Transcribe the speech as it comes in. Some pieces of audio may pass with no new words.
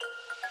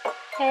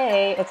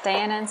Hey, it's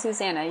Diana and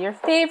Susanna, your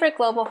favorite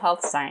global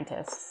health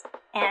scientists.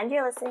 And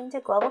you're listening to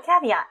Global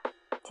Caveat.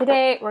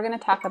 Today, we're going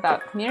to talk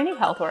about community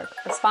health work,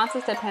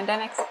 responses to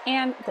pandemics,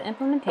 and the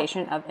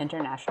implementation of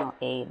international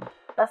aid.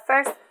 But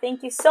first,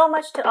 thank you so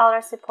much to all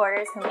our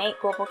supporters who make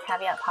Global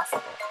Caveat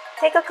possible.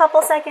 Take a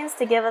couple seconds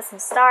to give us some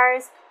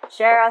stars,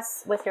 share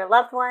us with your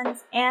loved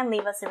ones, and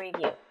leave us a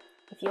review.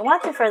 If you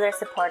want to further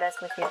support us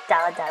with your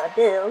dollar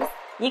bills,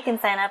 you can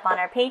sign up on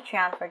our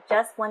Patreon for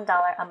just $1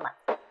 a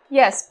month.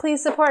 Yes,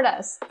 please support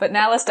us. But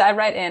now let's dive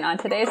right in. On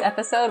today's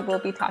episode, we'll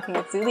be talking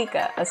with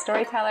Zulika, a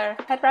storyteller,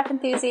 head wrap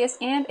enthusiast,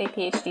 and a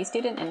PhD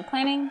student in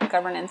planning,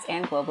 governance,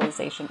 and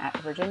globalization at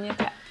Virginia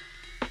Tech.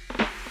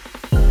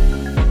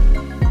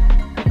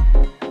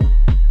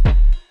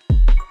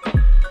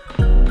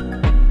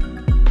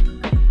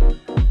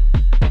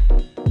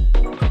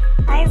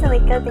 Hi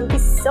Zulika, thank you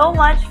so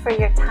much for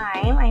your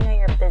time. I know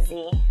you're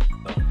busy.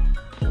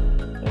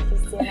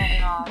 PhD student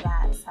and all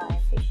that, so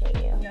I appreciate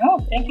you. No,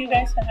 thank you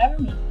guys for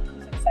having me.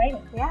 It's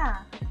exciting. Yeah.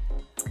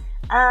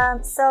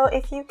 So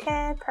if you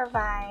could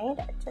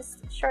provide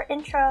just a short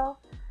intro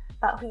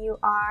about who you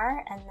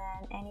are and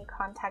then any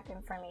contact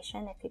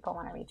information if people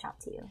want to reach out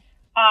to you.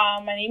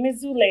 My name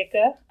is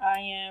Zulika. I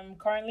am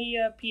currently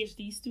a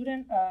PhD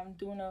student.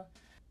 Doing a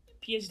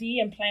PhD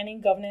in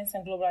planning, governance,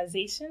 and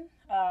globalization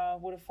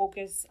with a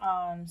focus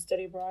on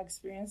study abroad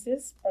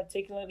experiences,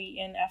 particularly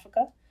in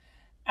Africa.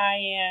 I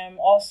am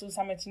also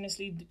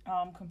simultaneously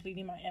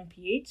completing my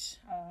MPH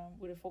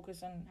with a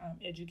focus on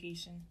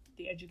education,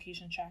 the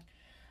education track.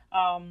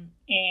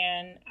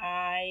 And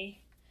I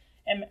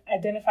am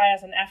identified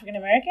as an African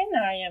American.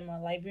 I am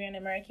a Liberian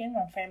American.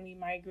 My family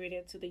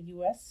migrated to the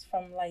U.S.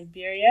 from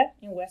Liberia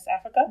in West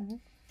Africa. Mm-hmm.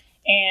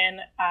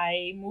 And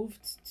I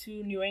moved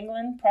to New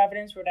England,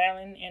 Providence, Rhode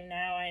Island, and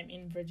now I'm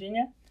in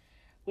Virginia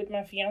with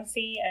my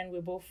fiance, and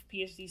we're both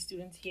PhD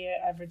students here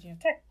at Virginia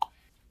Tech.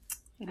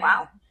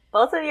 Wow.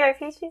 Both of you are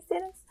PhD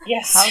students?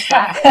 Yes. How's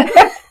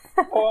that?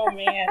 Oh,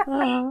 man.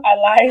 Our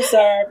lives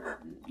are,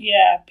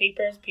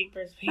 papers.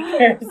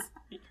 Yeah.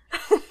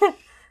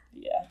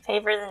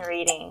 Papers and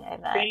reading, I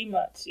bet. Pretty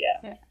much,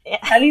 yeah.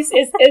 At least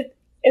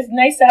it's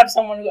nice to have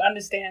someone who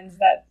understands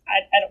that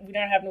we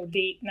don't have no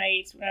date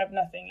nights, we don't have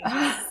nothing. It's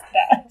just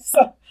that.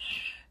 So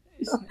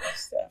it's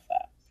nice stuff.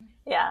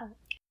 Yeah,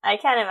 I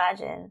can't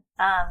imagine.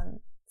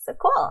 So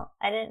cool.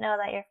 I didn't know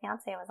that your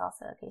fiance was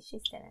also a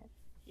PhD student.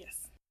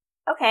 Yes.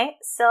 Okay,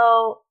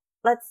 so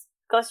let's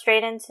go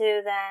straight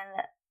into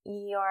then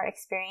your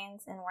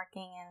experience in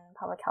working in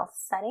public health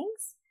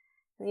settings.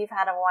 You've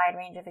had a wide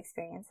range of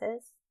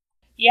experiences.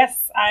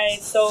 Yes,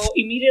 so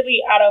immediately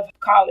out of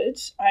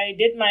college, I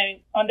did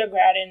my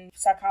undergrad in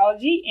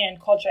psychology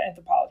and cultural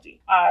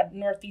anthropology at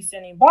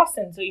Northeastern in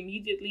Boston. So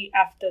immediately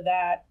after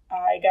that,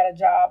 I got a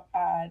job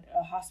at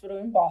a hospital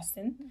in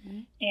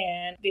Boston,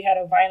 and they had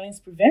a violence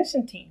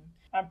prevention team.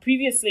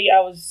 Previously, I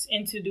was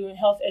into doing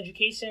health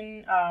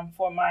education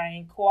for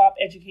my co-op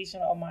education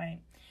or my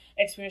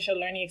experiential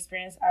learning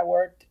experience. I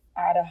worked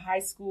at a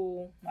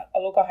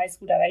local high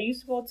school that I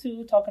used to go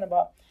to, talking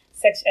about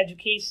sex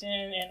education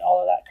and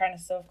all of that kind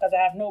of stuff, because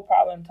I have no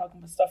problem talking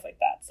about stuff like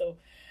that. So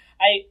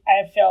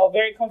I felt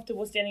very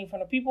comfortable standing in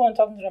front of people and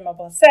talking to them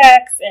about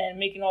sex and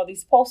making all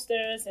these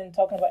posters and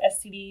talking about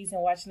STDs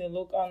and watching the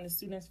look on the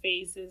students'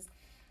 faces.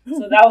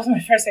 So that was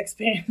my first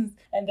experience.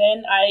 And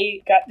then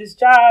I got this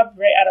job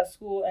right out of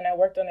school, and I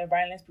worked on a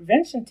violence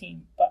prevention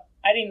team. But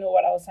I didn't know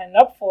what I was signing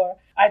up for.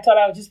 I thought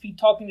I would just be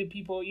talking to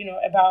people,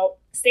 about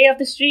stay off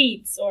the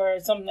streets or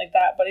something like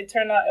that. But it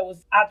turned out it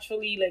was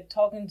actually like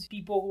talking to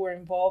people who were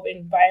involved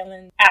in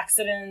violent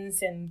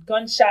accidents and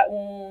gunshot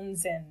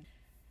wounds, and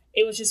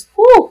it was just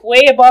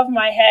way above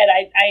my head.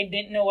 I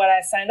didn't know what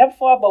I signed up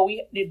for, but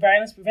the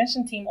violence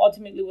prevention team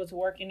ultimately was to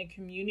work in the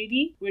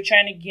community. We're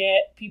trying to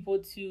get people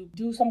to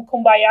do some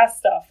kumbaya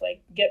stuff,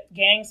 like get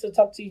gangs to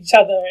talk to each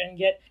other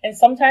and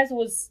sometimes it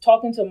was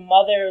talking to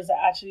mothers that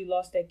actually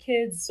lost their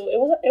kids. So it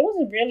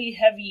was really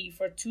heavy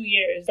for 2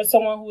 years for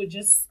someone who was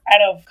just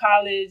out of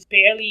college,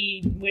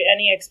 barely with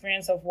any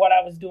experience of what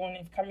I was doing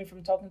and coming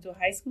from talking to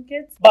high school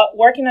kids. But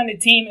working on the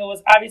team, it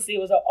was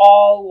an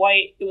all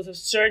white, it was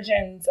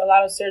a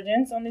lot of surgeons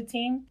on the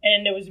team,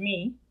 and there was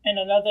me and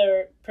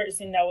another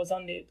person that was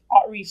on the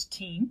outreach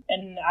team,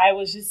 and I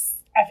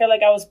felt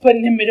like I was put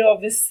in the middle of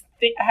this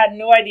thing. I had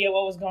no idea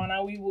what was going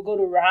on. We would go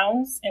to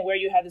rounds, and where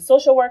you had the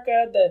social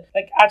worker, the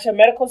actual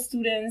medical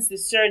students, the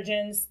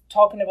surgeons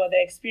talking about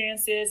their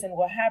experiences and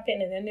what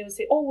happened, and then they would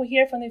say, "Oh, we're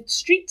here from the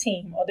street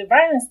team or the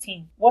violence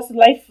team. What's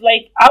life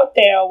like out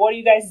there? What are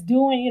you guys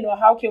doing?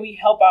 How can we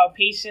help our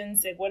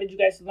patients? Like, what did you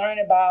guys learn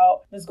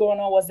about what's going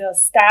on? Was there a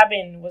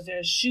stabbing? Was there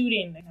a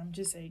shooting?"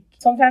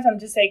 Sometimes I'm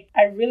just like,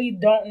 I really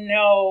don't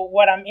know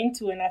what I'm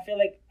into, and I feel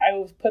like I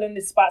was put in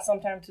this spot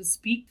sometimes to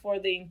speak for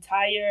the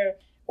entire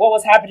what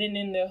was happening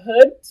in the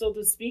hood, so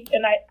to speak.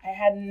 And I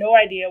had no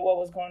idea what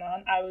was going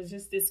on. I was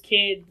just this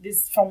kid,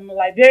 from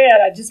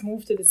Liberia. I just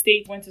moved to the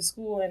States, went to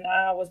school, and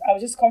I was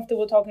just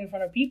comfortable talking in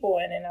front of people.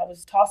 And then I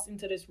was tossed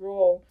into this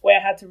role where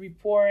I had to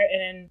report and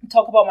then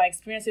talk about my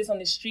experiences on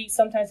the street.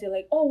 Sometimes they're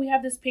like, oh, we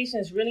have this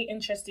patient. It's really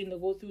interesting to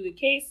go through the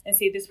case and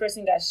say this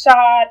person got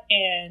shot,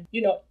 and,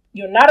 you know,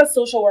 you're not a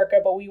social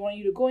worker, but we want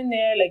you to go in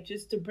there, like,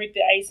 just to break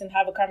the ice and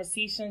have a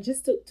conversation,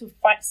 just to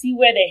see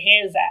where their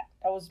hair is at.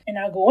 And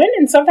I go in,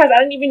 and sometimes I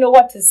didn't even know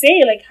what to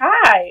say, like,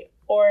 hi,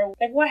 or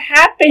like, what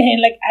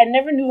happened? Like, I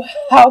never knew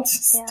how to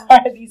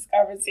start these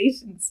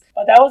conversations.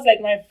 But that was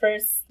like my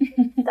first.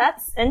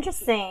 That's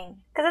interesting.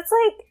 Because it's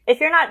like, if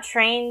you're not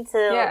trained to.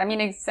 Yeah, I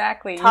mean,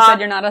 exactly. You said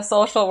you're not a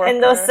social worker.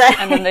 In those settings.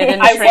 And then they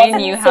didn't train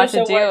you how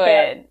to do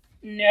it.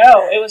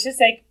 No, it was just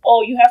like,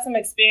 oh, you have some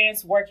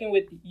experience working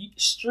with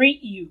street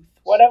youth,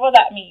 whatever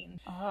that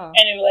means. And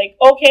it was like,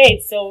 okay,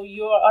 so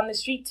you're on the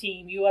street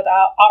team, you are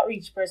the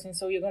outreach person,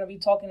 so you're going to be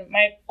talking.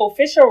 My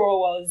official role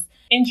was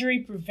injury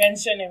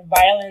prevention and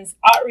violence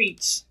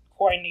outreach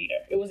coordinator.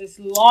 It was this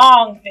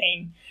long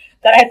thing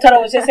that I thought I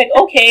was just like,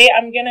 okay,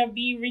 I'm going to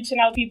be reaching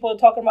out to people,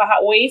 talking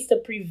about ways to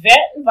prevent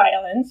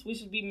violence,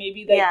 which would be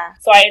maybe like,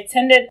 so I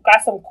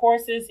got some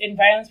courses in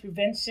violence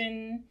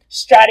prevention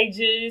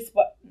strategies,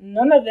 but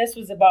none of this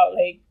was about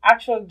like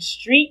actual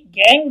street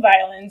gang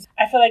violence.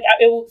 I feel like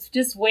it was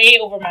just way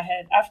over my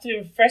head. After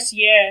first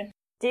year.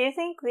 Do you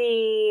think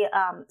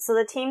so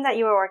the team that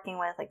you were working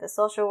with, like the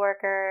social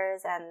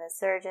workers and the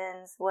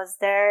surgeons,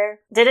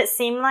 did it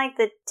seem like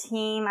the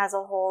team as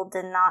a whole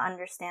did not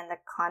understand the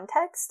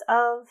context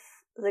of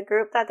the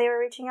group that they were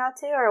reaching out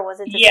to, or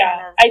was it just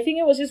kind of... I think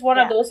it was just one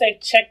of those,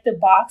 like, check the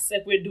box,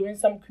 like, we're doing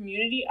some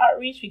community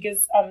outreach,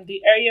 because the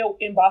area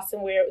in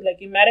Boston where,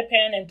 like, in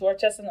Mattapan and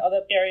Dorchester and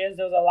other areas,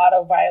 there was a lot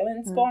of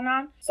violence going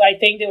on. So I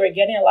think they were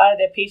getting a lot of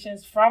their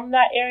patients from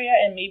that area,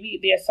 and maybe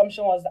the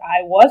assumption was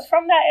I was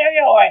from that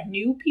area, or I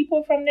knew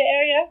people from the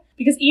area.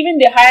 Because even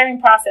the hiring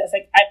process,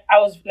 like, I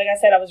was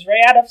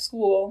right out of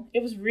school.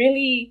 It was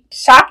really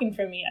shocking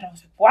for me. And I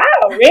was like,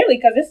 wow, really?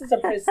 Because this is a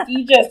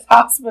prestigious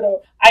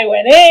hospital. I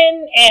went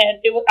in, and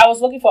I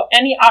was looking for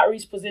any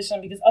outreach position,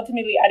 because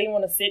ultimately I didn't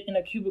want to sit in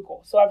a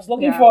cubicle. So I was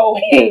looking for a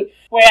way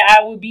where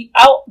I would be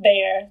out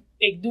there,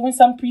 like, doing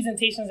some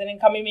presentations and then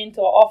coming into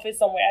an office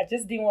somewhere. I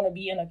just didn't want to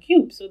be in a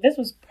cube. So this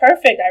was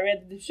perfect. I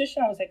read the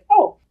description. I was like,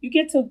 oh, you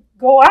get to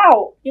go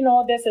out. You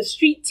know, there's a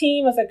street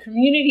team, there's a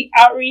community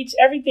outreach,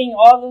 everything,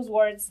 all those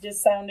words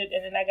just sounded.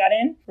 And then I got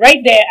in.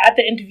 Right there at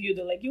the interview,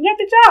 they're like, you got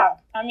the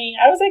job. I mean,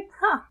 I was like,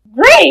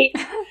 great.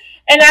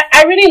 And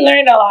I really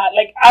learned a lot.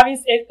 Like,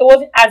 obviously, it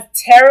wasn't as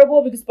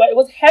terrible, but it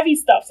was heavy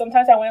stuff.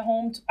 Sometimes I went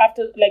home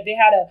after, like, they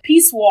had a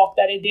peace walk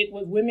that they did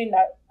with women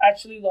that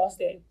actually lost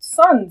their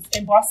sons.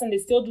 In Boston, they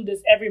still do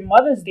this every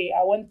Mother's Day.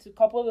 I went to a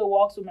couple of the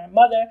walks with my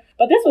mother.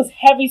 But this was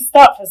heavy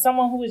stuff for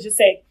someone who was just,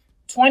 like,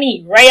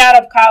 20, right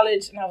out of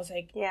college. And I was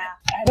like,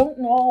 I don't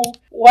know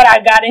what I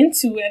got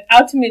into. And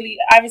ultimately,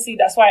 obviously,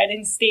 that's why I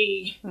didn't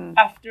stay.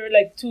 After,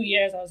 like, 2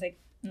 years, I was like,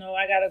 no,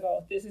 I gotta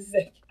go. This is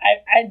like,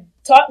 I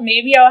thought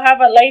maybe I'll have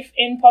a life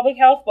in public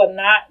health, but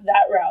not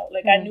that route.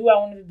 Like, I knew I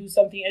wanted to do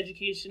something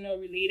educational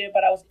related,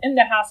 but I was in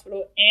the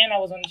hospital and I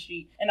was on the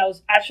street. And I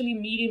was actually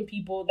meeting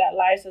people that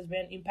lives has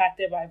been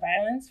impacted by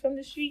violence from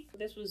the street.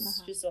 This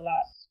was just a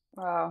lot.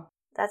 Wow.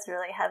 That's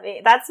really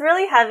heavy. That's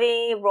really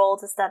heavy role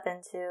to step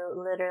into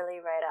literally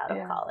right out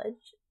of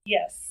college.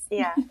 Yes.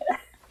 Yeah.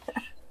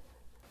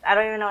 I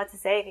don't even know what to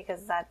say,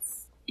 because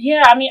that's...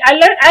 Yeah, I mean, I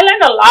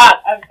learned a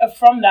lot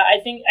from that.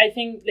 I think,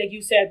 like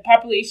you said,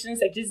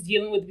 populations, like, just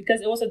dealing with, because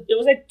it was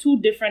like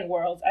two different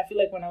worlds. I feel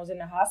like when I was in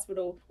the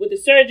hospital with the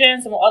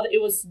surgeons and other, it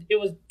was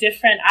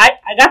different. I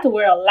got to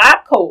wear a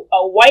lab coat,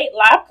 a white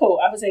lab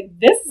coat. I was like,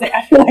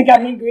 I feel like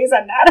I'm in Grey's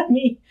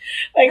Anatomy.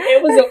 Like,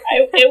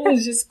 it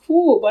was just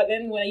cool. But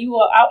then when you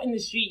were out in the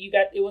street,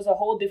 it was a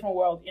whole different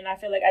world. And I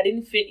feel like I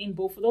didn't fit in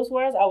both of those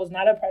worlds. I was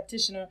not a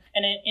practitioner.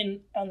 And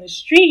then on the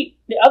street,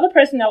 the other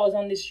person that was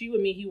on the street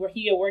with me,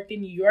 he had worked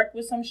in New York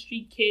with some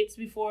street kids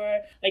before,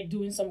 like,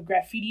 doing some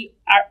graffiti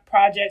art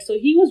projects. So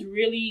he was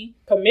really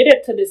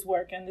committed to this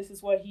work, and this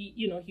is what he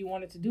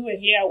wanted to do. And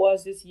here I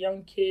was, this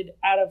young kid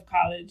out of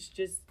college,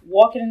 just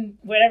walking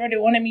wherever they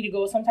wanted me to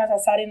go. Sometimes I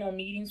sat in on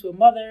meetings with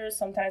mothers.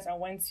 Sometimes I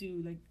went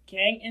to, like,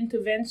 gang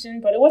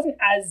intervention, but it wasn't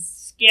as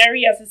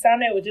scary as it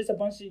sounded. It was just a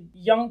bunch of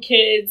young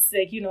kids,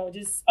 like,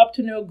 just up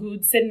to no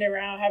good, sitting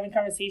around having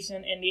conversation.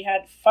 And they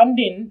had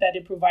funding that they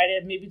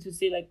provided, maybe to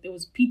say, like, there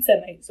was pizza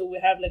night. So we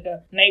have, like,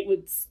 a night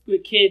with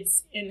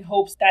kids, in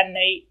hopes that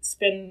night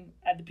spent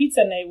at the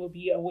pizza night would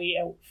be a way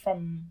out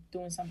from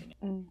doing something.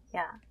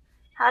 Yeah.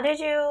 How did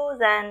you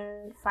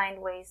then find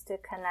ways to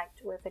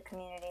connect with the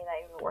community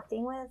that you were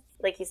working with?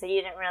 Like you said,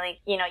 you didn't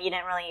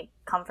really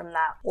come from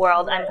that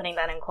world. I'm putting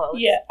that in quotes.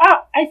 Yeah.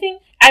 I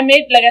think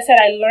like I said,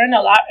 I learned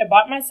a lot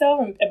about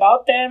myself and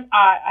about them.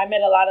 I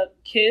met a lot of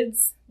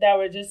kids that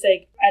were just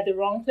like at the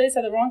wrong place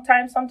at the wrong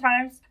time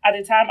sometimes. At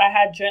the time, I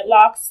had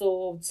dreadlocks,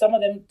 so some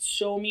of them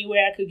showed me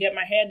where I could get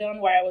my hair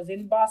done while I was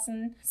in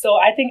Boston. So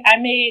I think I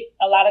made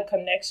a lot of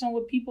connection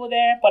with people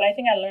there, but I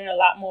think I learned a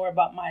lot more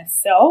about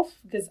myself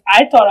because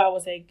I thought I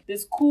was like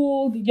this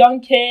cool young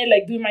kid,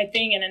 like doing my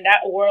thing, and then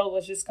that world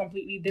was just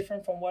completely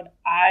different from what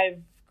I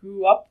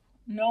grew up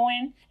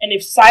knowing. And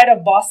if side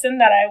of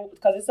Boston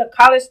because it's a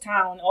college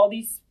town, all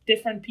these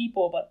different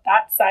people, but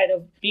that side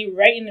of being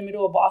right in the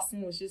middle of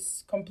Boston was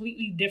just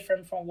completely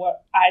different from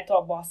what I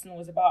thought Boston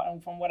was about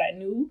and from what I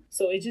knew.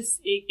 So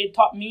it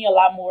taught me a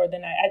lot more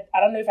than I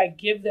don't know if I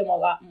give them a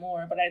lot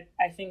more, but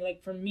I think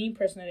like for me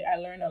personally, I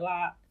learned a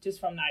lot just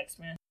from that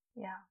experience.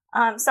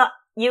 Yeah. So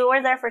you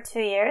were there for 2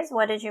 years.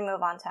 What did you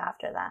move on to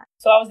after that?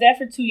 So I was there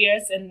for 2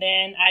 years and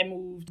then I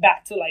moved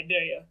back to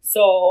Liberia.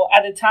 So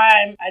at the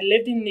time, I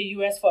lived in the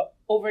U.S. for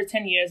over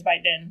 10 years by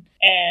then.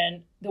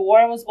 And the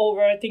war was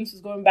over, things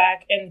was going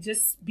back, and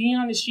just being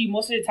on the street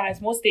most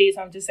days,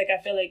 I'm just like,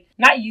 I feel like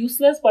not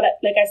useless, but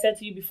like I said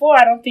to you before,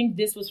 I don't think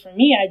this was for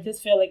me. I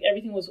just feel like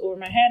everything was over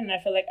my head, and I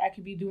feel like I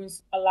could be doing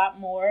a lot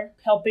more,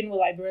 helping with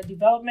Liberia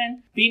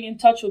development, being in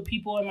touch with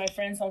people and my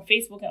friends on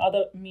Facebook and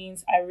other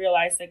means. I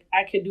realized like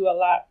I could do a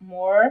lot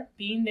more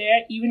being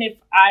there, even if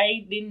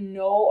I didn't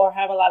know or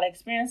have a lot of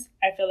experience.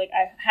 I feel like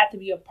I had to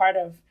be a part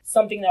of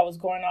something that was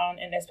going on,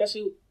 and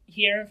especially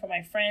hearing from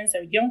my friends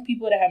or young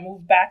people that have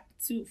moved back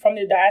from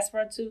the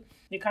diaspora to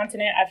the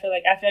continent, I felt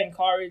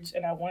encouraged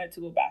and I wanted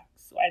to go back.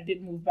 So I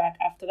did move back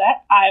after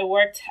that. I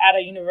worked at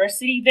a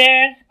university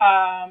there,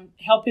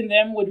 helping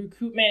them with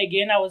recruitment.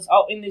 Again, I was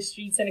out in the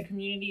streets and the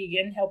community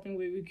again, helping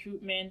with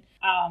recruitment,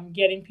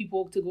 getting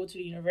people to go to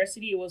the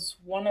university. It was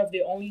one of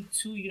the only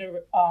two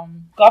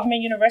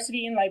government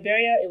university in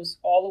Liberia. It was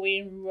all the way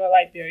in rural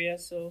Liberia.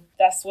 So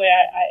that's where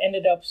I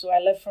ended up. So I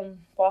left from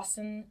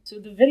Boston to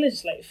the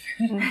village life.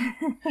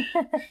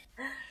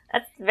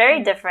 That's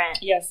very different.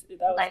 Yes, that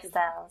was lifestyles.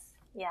 Different.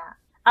 Yeah.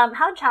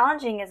 How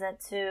challenging was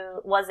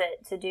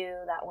it to do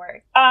that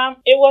work?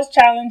 It was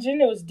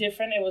challenging. It was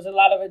different. It was a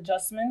lot of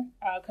adjustment.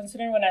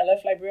 Considering when I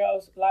left Liberia, I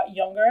was a lot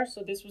younger,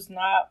 so this was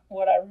not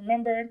what I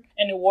remembered.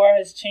 And the war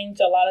has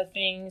changed a lot of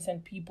things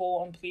and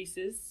people and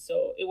places,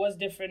 so it was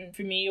different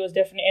for me. It was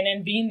different, and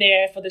then being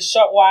there for the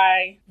short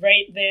while,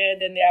 right there,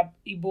 then the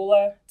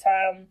Ebola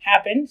time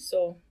happened.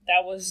 So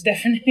that was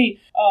definitely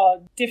a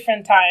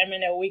different time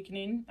and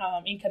awakening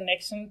in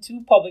connection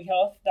to public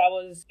health.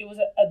 It was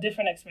a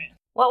different experience.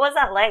 What was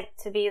that like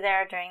to be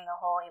there during the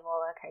whole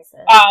Ebola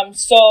crisis?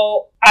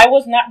 So I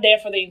was not there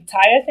for the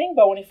entire thing,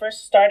 but when it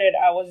first started,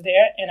 I was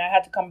there and I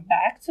had to come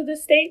back to the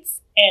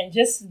States. And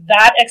just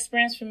that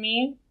experience for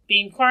me,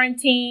 being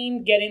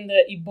quarantined, getting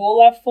the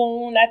Ebola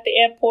phone at the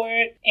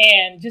airport,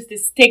 and just the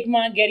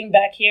stigma getting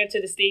back here to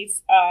the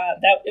States,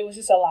 that it was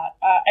just a lot.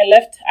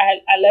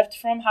 I left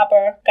from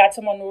Hopper, got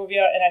to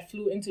Monrovia, and I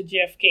flew into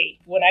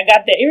JFK. When I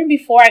got there, even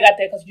before I got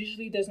there, because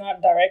usually there's not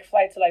a direct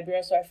flight to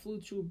Liberia, so I flew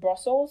through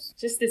Brussels.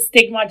 Just the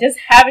stigma, just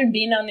having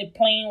been on the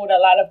plane with a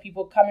lot of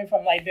people coming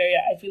from Liberia,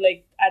 I feel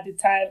like at the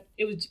time,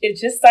 it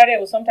just started. It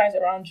was sometimes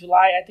around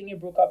July. I think it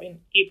broke up in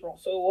April.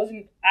 So it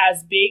wasn't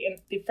as big. And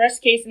the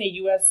first case in the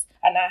U.S.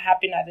 had not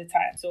happened at the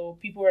time. So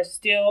people were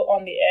still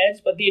on the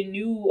edge, but they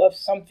knew of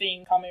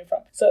something coming from.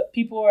 So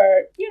people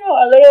were,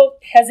 a little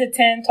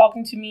hesitant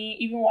talking to me.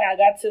 Even when I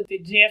got to the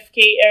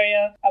JFK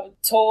area, I was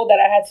told that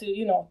I had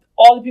to,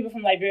 all the people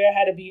from Liberia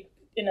had to be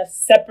in a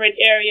separate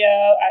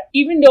area,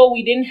 even though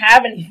we didn't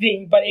have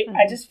anything, but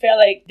I just felt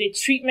like the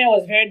treatment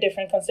was very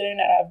different considering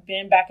that I've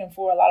been back and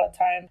forth a lot of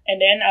time.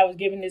 And then I was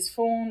given this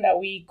phone that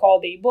we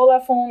called the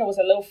Ebola phone. It was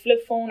a little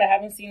flip phone. I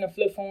haven't seen a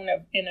flip phone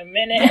in a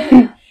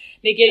minute.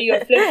 They gave you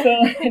a flip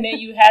phone and then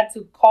you had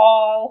to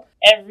call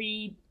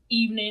every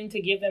evening to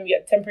give them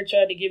your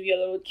temperature. They give you a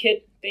little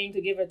kit thing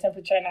to give a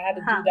temperature, and I had to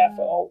do that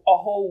for a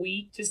whole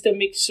week just to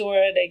make sure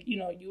that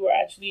you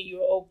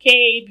were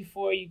okay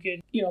before you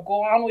could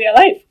go on with your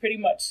life pretty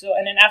much. So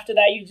and then after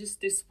that you just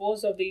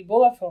dispose of the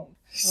Ebola phone.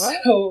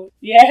 What? So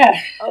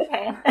yeah.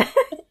 Okay.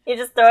 You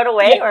just throw it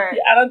away, or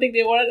I don't think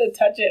they wanted to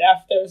touch it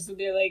after. So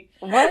they're like,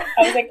 what?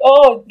 I was like,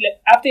 oh,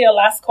 after your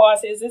last call, I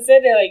said, is this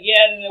it? They're like,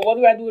 yeah. And then what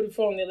do I do with the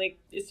phone? They're like,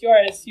 it's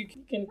yours. You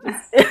can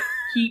just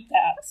keep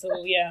that. So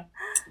yeah.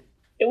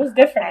 It was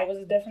different. Okay. It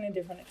was definitely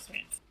a different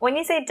experience. When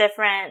you say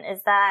different,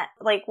 is that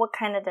like what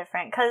kind of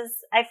different?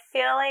 Because I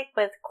feel like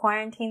with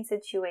quarantine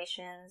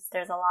situations,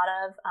 there's a lot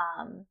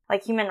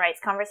of human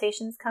rights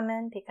conversations come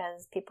in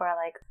because people are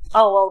like,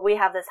 oh, well, we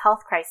have this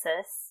health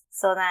crisis.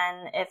 So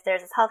then if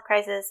there's this health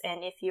crisis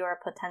and if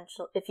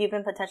you've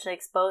been potentially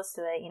exposed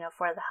to it,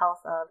 for the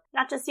health of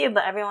not just you,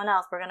 but everyone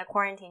else, we're going to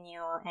quarantine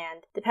you.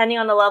 And depending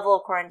on the level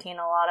of quarantine,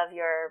 a lot of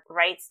your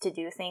rights to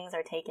do things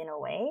are taken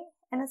away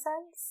in a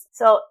sense.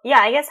 So yeah,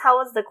 I guess how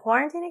was the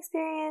quarantine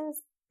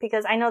experience?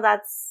 Because I know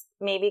that's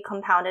maybe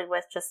compounded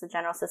with just the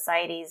general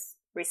society's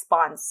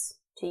response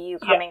to you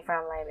coming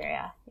from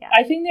Liberia. Yeah.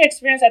 I think the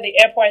experience at the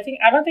airport,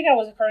 I don't think I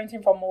was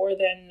quarantined for more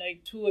than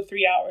like 2 or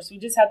 3 hours. We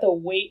just had to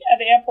wait at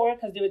the airport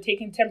because they were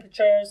taking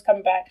temperatures,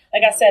 coming back.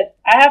 Like I said,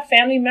 I have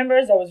family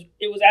members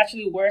it was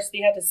actually worse. They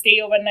had to stay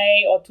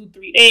overnight or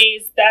 2-3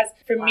 days. That's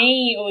for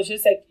me, it was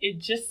just like,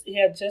 it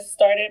had just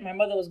started. My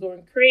mother was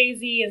going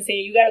crazy and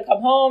saying, you got to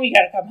come home, you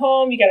got to come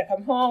home, you got to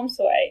come home.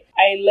 So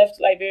I left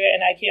Liberia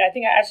and I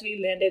think I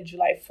actually landed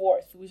July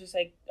 4th, which is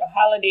like a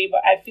holiday,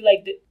 but I feel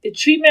like the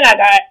treatment I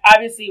got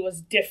obviously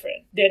was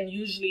different than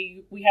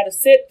usually. We had to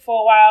sit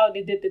for a while.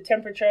 They did the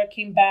temperature,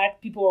 came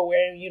back. People were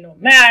wearing,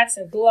 masks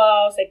and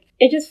gloves. Like,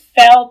 it just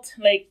felt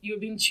like you were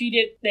being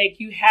treated like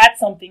you had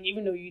something,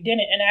 even though you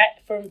didn't.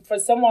 And for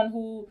someone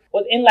who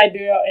was in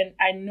Liberia and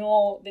I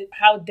know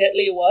how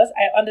deadly it was,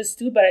 I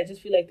understood, but I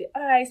just feel like the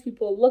eyes,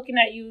 people looking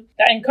at you.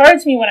 That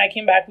encouraged me when I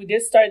came back. We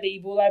did start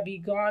the Ebola Be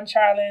Gone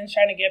challenge,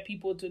 trying to get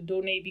people to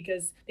donate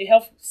because the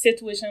health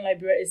situation in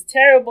Liberia is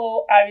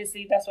terrible.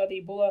 Obviously, that's why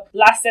the Ebola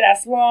lasted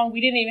as long.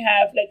 We didn't even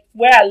have, like,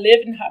 where I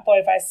lived in Hapo,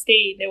 if I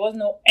stayed, there was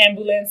no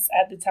ambulance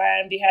at the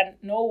time. They had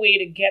no way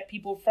to get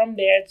people from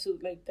there to,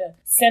 like, the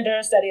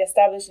centers that they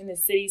established in the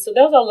city. So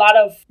there was a lot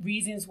of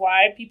reasons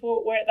why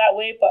people were that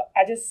way. But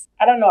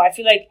I don't know. I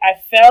feel like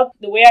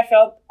the way I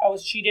felt I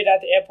was treated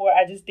at the airport,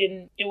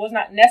 it was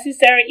not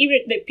necessary. Even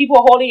the people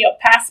holding your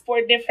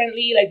passport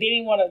differently, like, they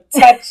didn't want to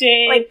touch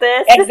it. Like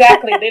this?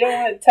 Exactly. They don't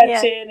want to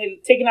touch it.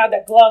 They're taking out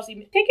the gloves,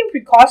 even taking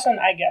precaution,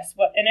 I guess.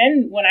 And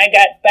then when I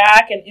got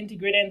back and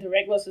integrated into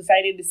regular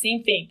society, the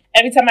same thing.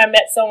 Every time I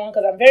met someone,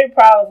 because I'm very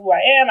proud of who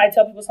I am, I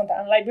tell people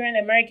sometimes I'm Liberian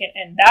American,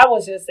 and that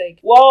was just like,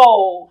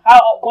 whoa,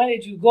 when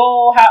did you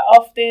go? How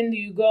often do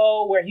you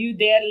go? Were you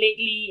there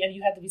lately? And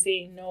you have to be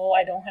saying, no,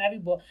 I don't have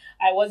it, but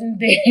I wasn't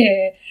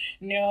there.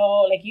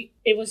 No, like,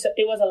 it was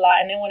a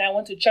lot. And then when I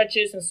went to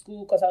churches and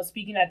school, because I was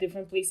speaking at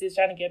different places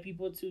trying to get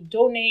people to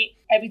donate,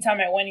 every time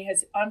I went,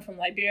 I'm from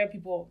Liberia,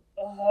 people,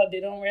 they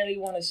don't really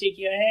want to shake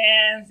your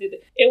hands.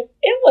 It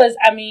was,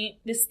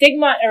 the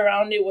stigma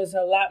around it was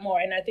a lot more.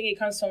 And I think it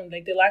comes from,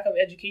 like, the lack of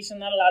education.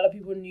 Not a lot of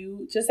people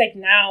knew. Just like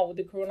now with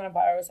the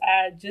coronavirus,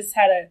 I just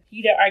had a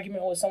heated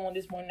argument with someone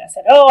this morning that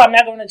said, I'm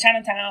not going to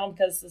Chinatown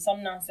because of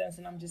some nonsense.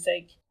 And I'm just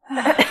like,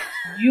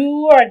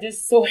 you are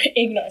just so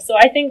ignorant. So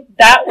I think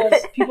that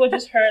was, people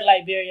just heard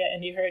Liberia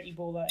and they heard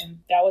Ebola, and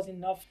that was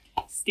enough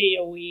to stay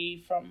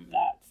away from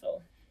that.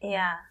 So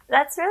yeah,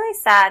 that's really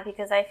sad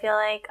because I feel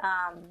like,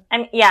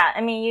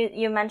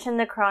 you mentioned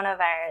the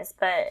coronavirus,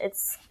 but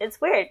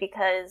it's weird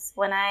because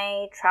when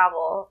I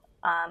travel,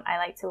 I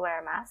like to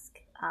wear a mask.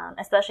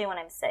 Especially when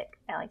I'm sick,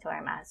 I like to wear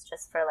a mask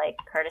just for, like,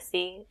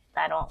 courtesy.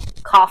 I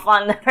don't cough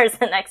on the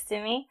person next to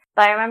me.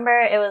 But I remember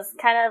it was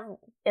kind of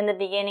in the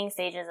beginning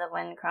stages of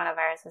when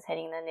coronavirus was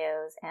hitting the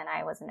news, and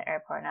I was in the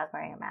airport and I was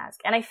wearing a mask.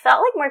 And I felt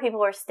like more people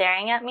were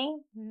staring at me.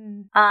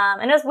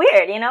 And it was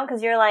weird,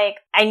 because you're like,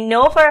 I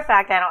know for a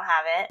fact I don't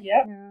have it.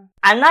 Yep. Yeah.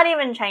 I'm not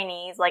even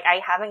Chinese. Like, I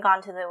haven't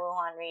gone to the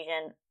Wuhan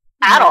region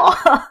at all.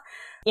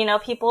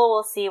 People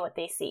will see what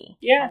they see.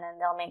 Yeah. And then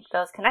they'll make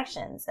those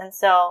connections. And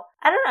so,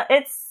 I don't know,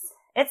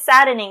 it's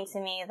saddening to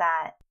me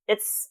that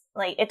it's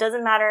like, it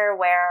doesn't matter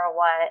where or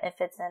what, if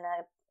it's in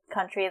a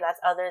country that's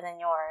other than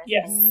yours.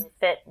 Yes. And you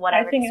fit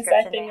whatever I think description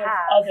it's that thing they of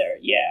have. other.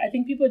 Yeah. I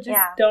think people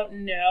just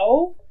don't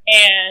know.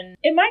 And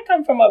it might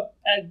come from a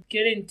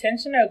good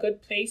intention or a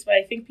good place, but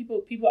I think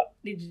people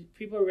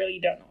really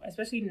don't know.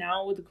 Especially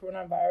now with the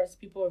coronavirus,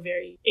 people are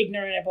very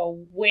ignorant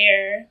about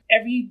where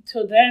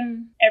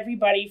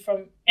everybody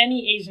from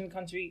any Asian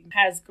country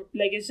has,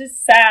 like, it's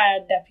just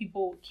sad that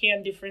people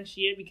can't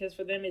differentiate because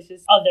for them it's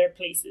just other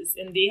places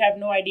and they have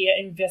no idea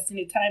investing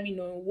the time in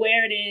knowing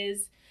where it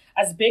is.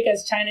 As big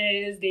as China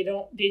is, they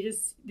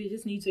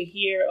just need to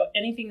hear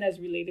anything that's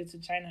related to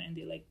China, and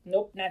they're like,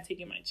 nope, not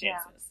taking my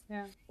chances.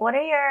 Yeah. What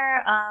are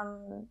your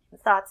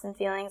thoughts and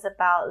feelings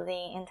about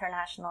the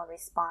international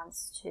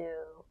response to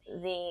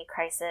the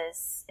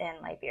crisis in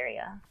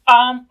Liberia?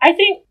 I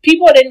think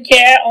people didn't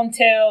care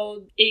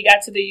until it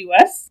got to the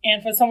U.S.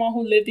 And for someone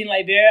who lived in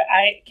Liberia,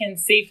 I can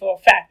say for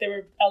a fact there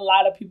were a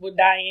lot of people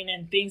dying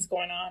and things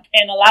going on.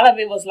 And a lot of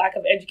it was lack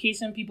of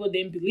education. People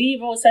didn't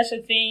believe it was such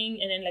a thing.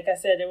 And then, like I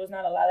said, there was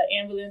not a lot of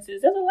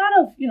ambulances. There's a lot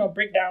of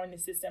breakdown in the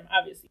system,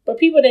 obviously. But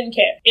people didn't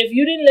care. If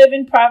you didn't live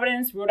in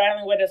Providence, Rhode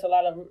Island, where there's a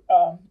lot of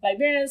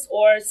Liberians,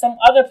 or some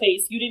other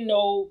place, you didn't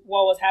know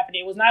what was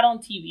happening. It was not on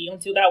TV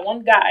until that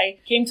one guy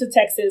came to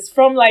Texas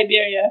from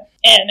Liberia.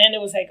 And then it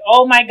was like,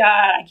 oh my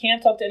God, I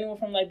can't talk to anyone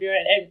from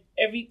Liberia. And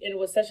it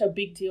was such a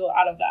big deal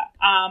out of that.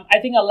 I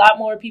think a lot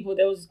more people,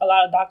 there was a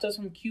lot of doctors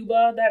from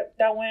Cuba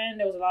that went.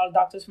 There was a lot of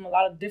doctors from a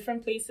lot of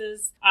different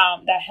places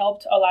that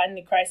helped a lot in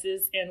the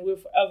crisis. And we're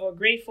forever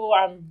grateful.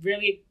 I'm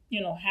really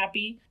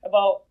happy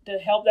about the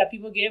help that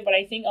people give. But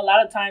I think a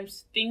lot of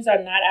times things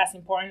are not as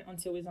important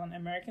until it's on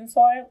American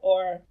soil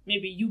or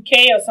maybe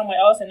UK or somewhere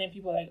else. And then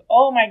people are like,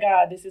 oh my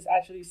God, this is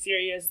actually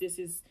serious.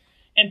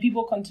 And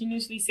people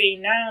continuously say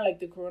now,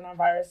 like the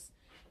coronavirus,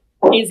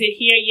 is it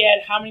here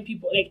yet? How many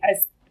people,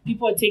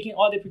 people are taking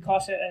all the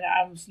precautions. And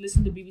I was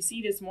listening to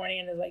BBC this morning,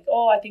 and they're like,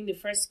 oh, I think the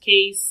first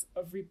case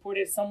of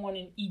reported someone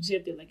in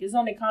Egypt. They're like, it's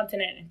on the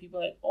continent. And people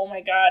are like, oh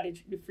my God,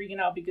 they're freaking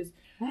out because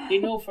they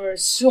know for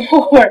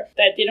sure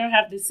that they don't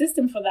have the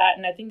system for that.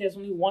 And I think there's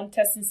only one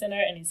testing center,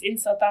 and it's in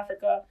South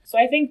Africa. So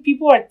I think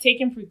people are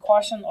taking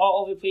precaution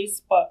all over the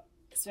place, but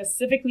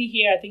specifically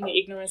here, I think the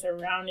ignorance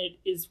around it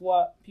is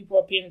what people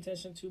are paying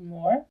attention to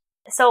more.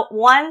 So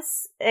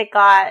once it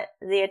got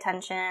the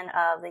attention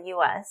of the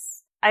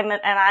U.S., I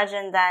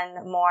imagine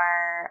then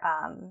more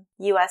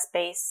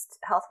U.S.-based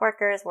health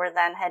workers were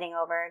then heading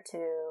over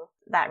to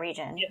that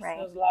region, yes, right?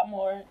 There was a lot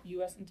more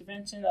U.S.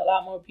 intervention, a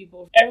lot more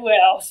people everywhere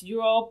else,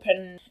 Europe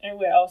and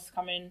everywhere else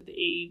coming to the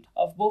aid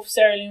of both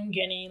Sierra Leone,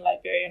 Guinea,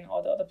 Liberia, and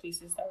all the other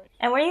places that were.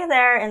 And were you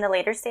there in the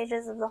later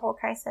stages of the whole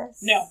crisis?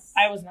 No,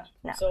 I was not.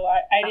 No. So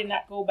I did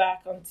not go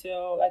back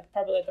until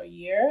probably a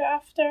year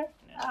after.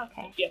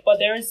 Okay. Yeah, but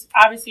there is,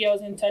 obviously I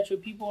was in touch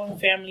with people and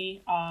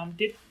family.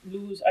 Did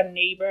lose a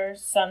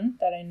neighbor's son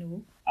that I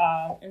knew,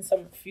 and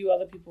a few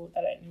other people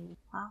that I knew.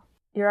 Wow.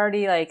 You're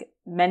already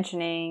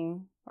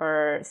mentioning,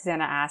 or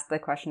Susanna asked the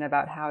question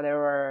about how there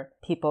were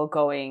people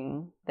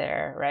going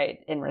there, right,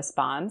 in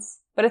response.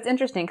 But it's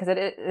interesting because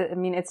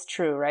it's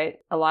true, right?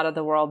 A lot of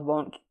the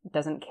world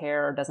doesn't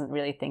care or doesn't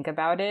really think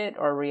about it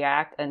or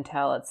react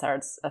until it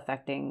starts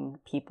affecting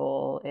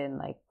people in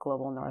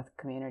global north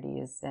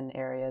communities and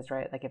areas,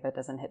 right? Like if it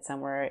doesn't hit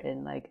somewhere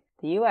in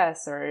the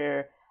US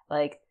or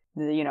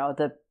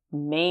the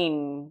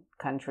main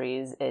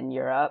countries in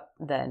Europe,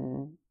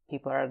 then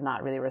people are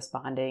not really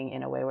responding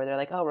in a way where they're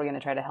like, oh, we're going to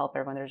try to help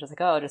everyone. They're just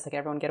like, oh, just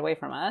everyone get away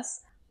from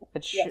us.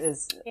 Which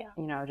is,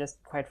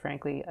 just quite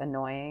frankly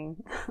annoying.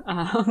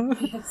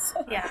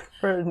 Yeah.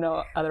 For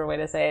no other way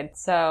to say it.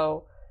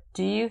 So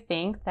do you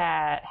think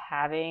that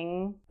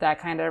having that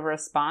kind of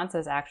response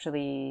is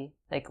actually,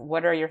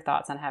 what are your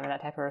thoughts on having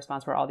that type of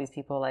response where all these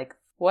people,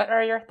 what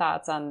are your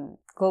thoughts on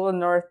global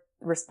north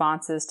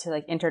responses to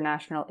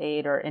international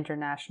aid or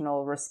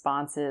international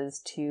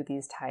responses to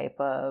these type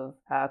of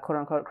quote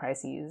unquote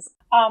crises?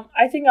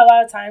 I think a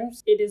lot of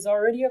times it is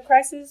already a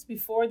crisis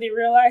before they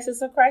realize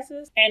it's a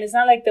crisis. And it's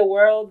not like the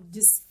world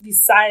just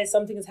decides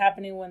something is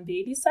happening when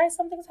they decide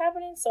something is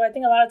happening. So I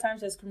think a lot of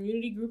times as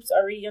community groups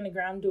already on the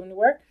ground doing the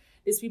work,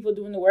 these people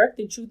doing the work,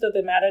 the truth of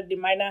the matter, they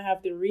might not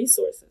have the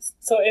resources.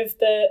 So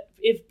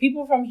if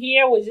people from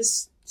here would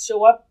just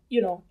show up,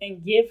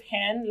 and give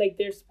hand like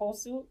they're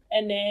supposed to.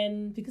 And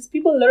then, because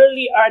people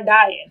literally are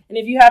dying. And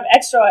if you have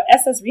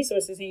excess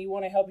resources and you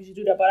want to help, you should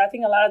do that. But I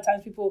think a lot of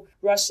times people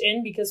rush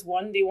in because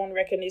one, they want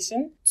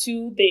recognition.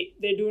 Two,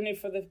 they're doing it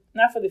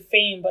not for the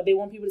fame, but they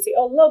want people to say,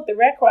 oh, look, the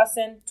Red Cross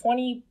sent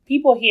 20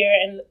 people here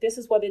and this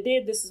is what they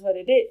did, this is what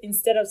they did.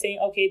 Instead of saying,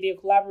 okay, they're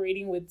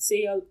collaborating with,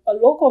 say, a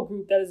local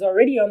group that is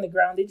already on the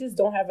ground. They just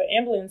don't have an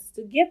ambulance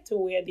to get to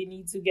where they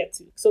need to get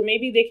to. So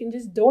maybe they can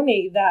just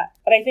donate that.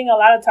 But I think a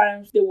lot of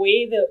times the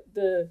way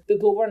the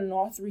global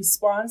north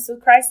responds to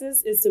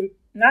crisis is to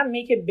not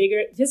make it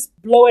bigger, just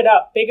blow it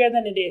up bigger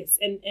than it is.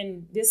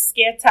 And this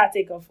scare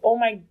tactic of,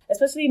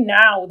 especially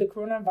now, the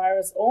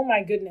coronavirus, oh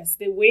my goodness,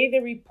 the way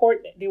they're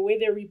reporting, the way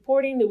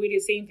they're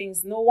saying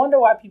things, no wonder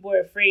why people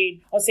are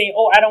afraid of saying,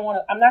 oh,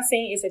 I'm not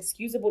saying it's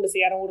excusable to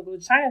say I don't want to go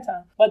to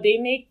Chinatown, but they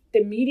make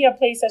the media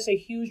play such a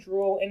huge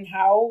role in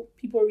how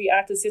people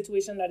react to a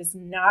situation that is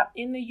not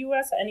in the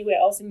US or anywhere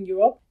else in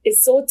Europe.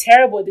 It's so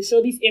terrible. They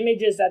show these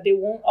images that they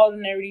won't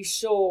ordinarily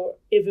show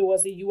if it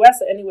was the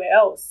US or anywhere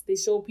else. They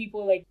show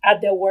people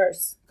at their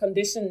worst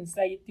conditions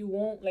that you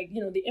won't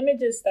the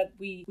images that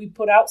we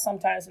put out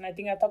sometimes. And I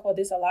think I talk about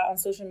this a lot on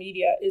social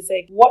media is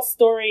what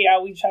story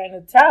are we trying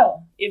to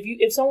tell?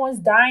 If someone's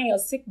dying, a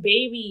sick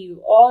baby,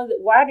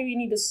 why do you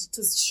need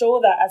to show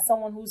that as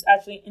someone who's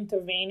actually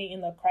intervening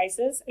in the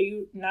crisis? Are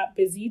you not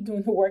busy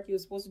doing the work you're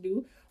supposed to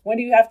do? When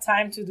do you have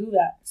time to do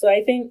that? So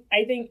I think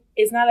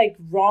it's not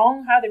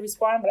wrong how they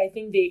respond, but I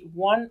think they,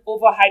 one,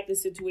 overhype the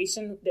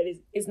situation that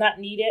is not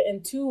needed.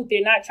 And two,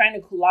 they're not trying to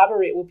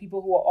collaborate with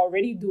people who are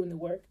already doing the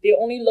work. They're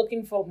only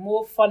looking for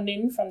more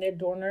funding from their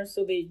donors.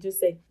 So they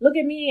just say, look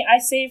at me, I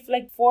saved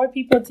 4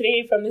 people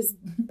today from this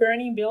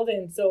burning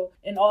building. So,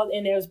 and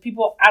there's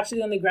people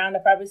actually on the ground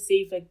that probably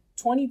saved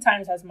 20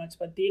 times as much,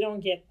 but they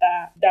don't get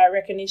that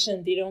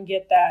recognition. They don't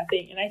get that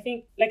thing. And I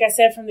think, like I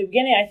said from the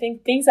beginning, I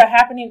think things are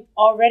happening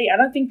already. I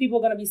don't think people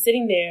are going to be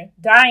sitting there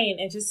dying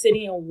and just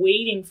sitting and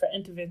waiting for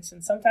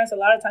intervention. Sometimes, a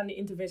lot of time, the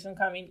intervention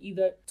coming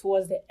either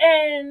towards the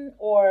end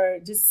or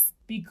just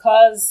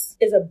because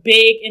it's a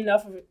big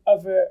enough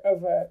of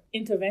a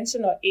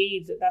intervention or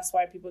aid. That's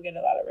why people get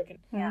a lot of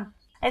recognition. Yeah.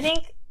 I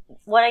think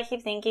what I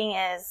keep thinking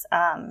is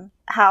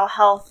how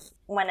health,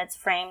 when it's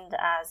framed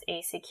as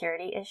a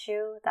security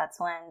issue, that's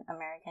when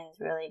Americans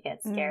really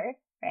get scared,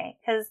 right?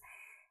 Because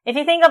if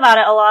you think about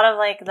it, a lot of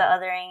the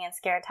othering and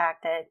scare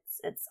tactics,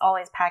 it's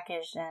always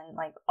packaged in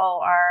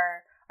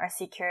our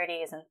security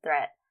is in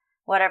threat,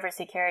 whatever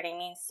security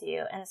means to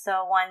you. And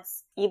so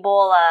once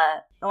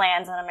Ebola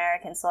lands on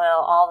American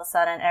soil, all of a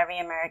sudden every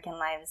American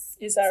life's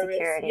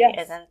security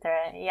is in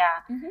threat. Yeah.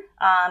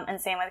 Mm-hmm.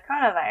 And same with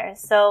coronavirus.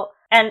 So,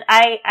 and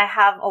I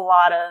have a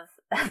lot of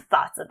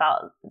thoughts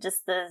about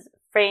just the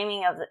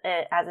framing of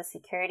it as a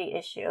security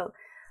issue.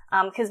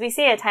 Because we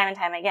see it time and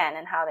time again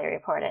in how they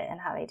report it and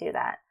how they do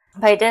that.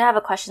 But I did have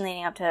a question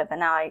leading up to it, but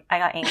now I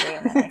got angry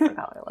and then I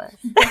forgot what it was.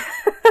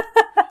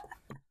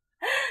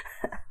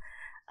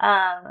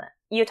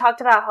 You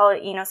talked about how,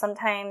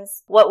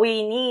 sometimes what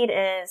we need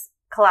is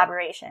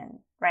collaboration,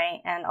 right?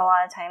 And a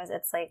lot of times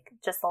it's like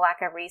just the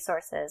lack of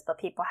resources, but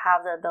people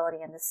have the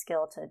ability and the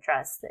skill to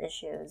address the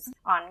issues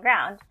on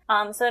ground.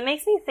 So it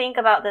makes me think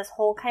about this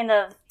whole kind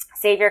of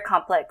savior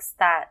complex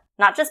that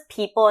not just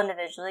people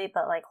individually,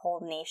 but like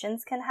whole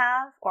nations can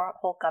have or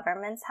whole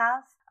governments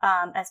have.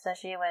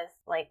 Especially with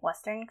like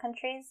Western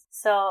countries.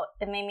 So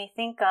it made me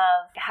think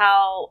of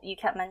how you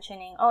kept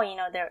mentioning,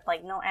 there's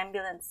like no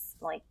ambulance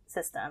like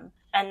system.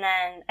 And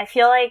then I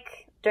feel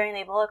like during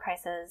the Ebola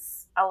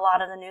crisis, a lot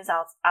of the news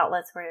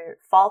outlets were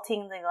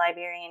faulting the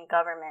Liberian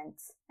government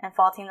and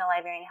faulting the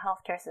Liberian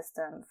healthcare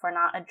system for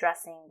not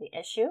addressing the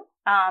issue.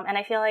 And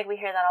I feel like we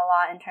hear that a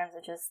lot in terms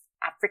of just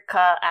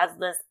Africa as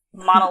this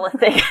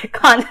monolithic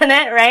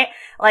continent, right?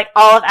 Like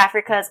all of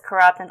Africa is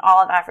corrupt and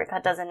all of Africa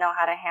doesn't know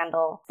how to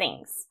handle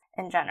things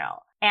in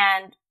general.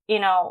 And,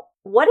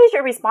 what is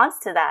your response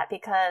to that?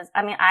 Because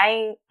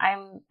I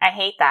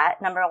hate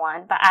that, number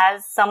one, but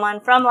as someone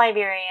from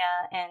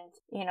Liberia and,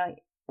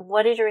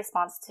 what is your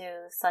response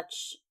to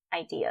such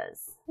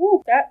ideas?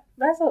 Ooh,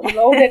 that's a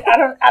loaded. I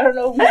don't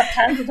know if we have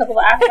time to talk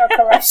about Africa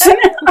corruption.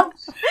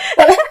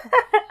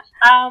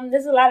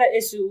 There's a lot of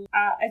issues.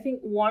 I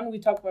think one, we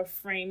talk about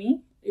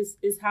framing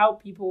is how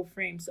people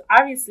frame. So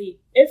obviously,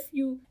 if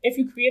you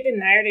create a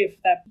narrative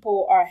that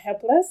people are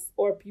helpless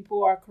or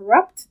people are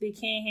corrupt, they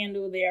can't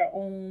handle their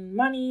own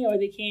money or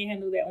they can't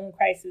handle their own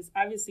crisis,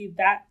 obviously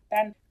that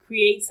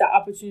creates the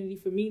opportunity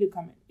for me to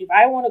come in. If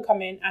I want to come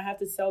in, I have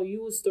to tell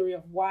you a story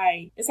of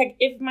why. It's like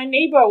if my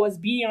neighbor was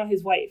beating on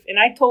his wife and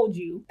I told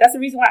you, that's the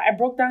reason why I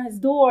broke down his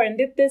door and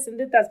did this and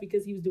did that,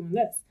 because he was doing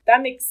this.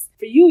 That makes,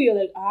 for you, you're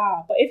like,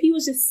 but if he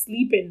was just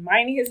sleeping,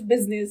 minding his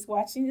business,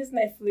 watching his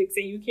Netflix,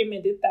 and you came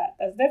and did that,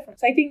 that's different.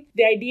 So I think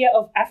the idea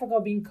of Africa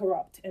being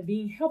corrupt and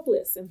being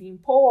helpless and being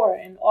poor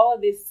and all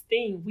of this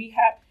thing,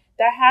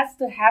 that has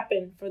to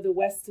happen for the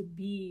West to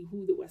be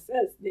who the West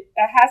is.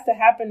 That has to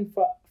happen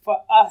for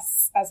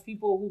us as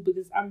people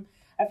because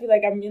I feel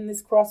like I'm in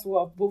this crossroad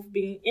of both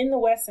being in the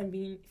West and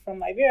being from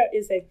Liberia.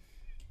 Is like,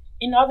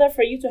 in order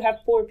for you to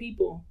have poor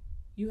people,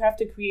 you have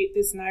to create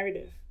this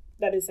narrative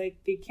that is like,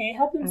 they can't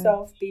help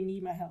themselves, they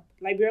need my help.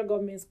 Liberia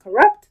government is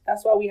corrupt,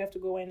 that's why we have to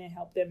go in and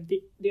help them.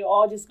 They're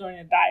all just going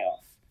to die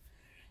off.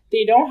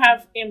 They don't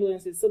have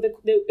ambulances. So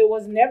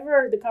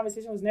the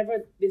conversation was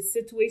never the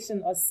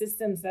situation or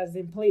systems that's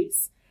in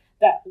place.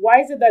 That why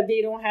is it that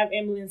they don't have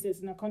ambulances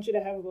in a country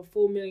that have over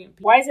 4 million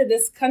people? Why is it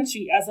this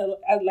country, as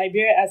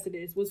Liberia as it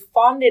is, was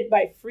founded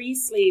by free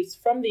slaves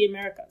from the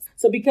Americas?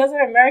 So because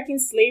of American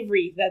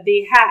slavery that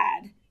they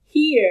had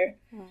here,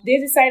 they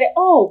decided,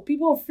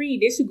 people are free.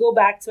 They should go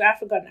back to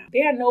Africa now.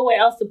 They had nowhere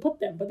else to put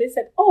them. But they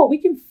said, we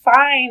can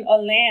find a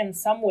land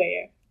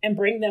somewhere and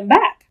bring them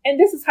back. And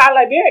this is how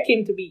Liberia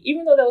came to be.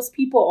 Even though there was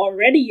people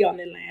already on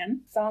the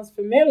land, sounds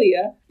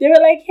familiar, they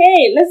were like,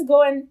 hey, let's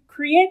go and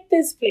create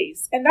this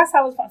place. And that's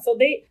how it was found. So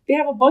they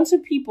have a bunch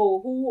of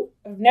people who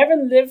have never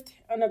lived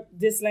on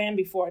this land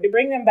before. They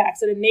bring them back.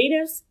 So the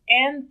natives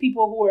and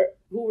people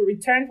who were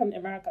returned from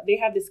America, they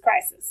have this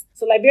crisis.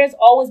 So Liberia's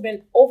always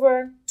been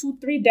over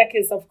 2-3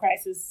 decades of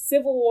crisis.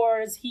 Civil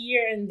wars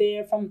here and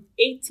there from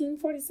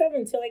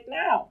 1847 till like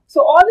now.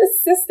 So all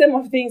this system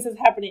of things is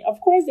happening.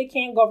 Of course, they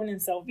can't govern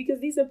themselves because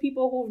these are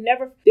people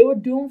they were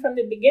doomed from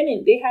the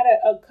beginning. They had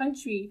a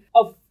country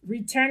of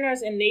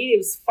returners and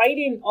natives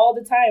fighting all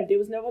the time. There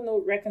was never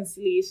no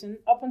reconciliation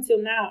up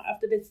until now.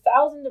 After the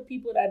thousands of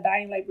people that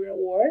died in Liberia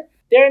War,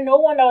 there's no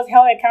one that was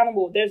held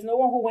accountable. There's no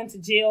one who went to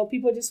jail.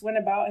 People just went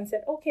about and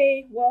said,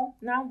 okay, well,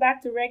 now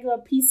back to regular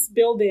peace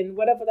building,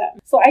 whatever that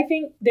means. So I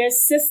think there's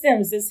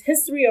systems, there's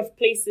history of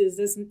places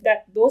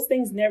that those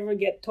things never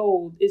get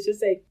told. It's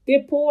just like,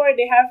 they're poor,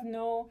 they have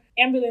no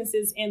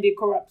ambulances, and they're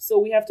corrupt. So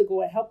we have to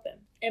go and help them.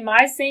 Am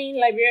I saying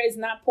Liberia is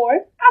not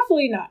poor?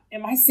 Absolutely not.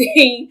 Am I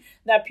saying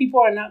that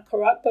people are not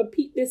corrupt? But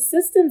the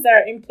systems that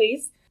are in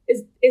place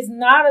is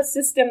not a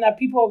system that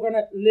people are going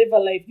to live a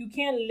life. You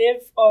can't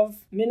live off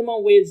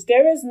minimum wage.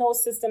 There is no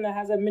system that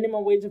has a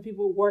minimum wage of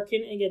people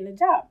working and getting a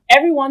job.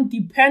 Everyone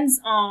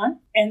depends on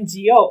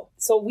NGO.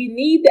 So we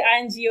need the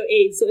NGO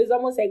aid. So it's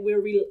almost like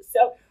we're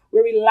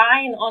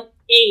relying on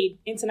aid,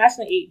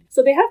 international aid.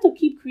 So they have to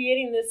keep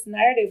creating this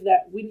narrative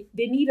that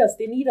they need us.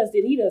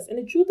 And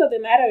the truth of the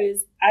matter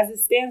is, as it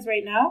stands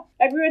right now,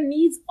 everyone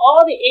needs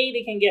all the aid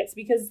they can get,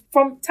 because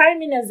from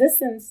time in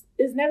existence,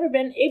 there's never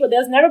been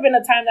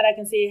a time that I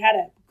can say it had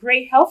a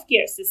great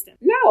healthcare system.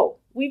 No,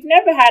 we've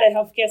never had a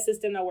healthcare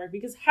system that worked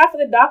because half of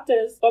the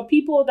doctors or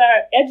people that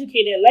are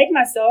educated, like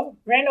myself,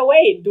 ran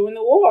away during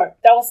the war.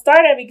 That was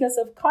started because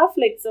of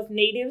conflicts of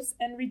natives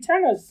and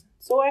returners.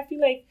 So I feel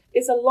like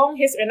it's a long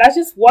history, and that's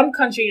just one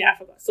country in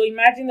Africa. So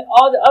imagine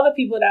all the other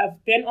people that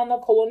have been on the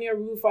colonial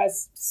rule for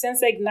us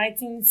since like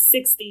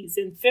 1960s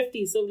and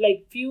 50s. So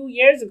like few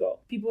years ago,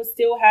 people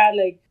still had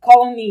like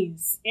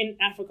colonies in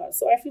Africa.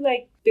 So I feel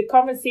like the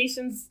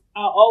conversations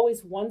are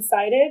always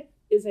one-sided.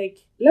 It's like,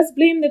 let's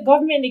blame the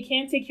government. They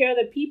can't take care of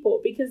the people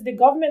because the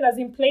government that's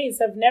in place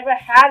have never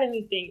had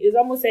anything. It's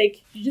almost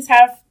like you just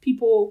have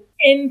people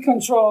in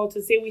control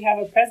to say we have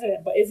a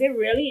president. But is it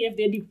really?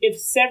 If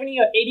 70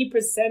 or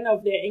 80%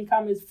 of their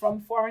income is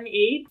from foreign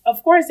aid,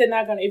 of course they're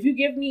not going to. If you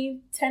give me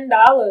 $10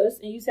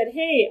 and you said,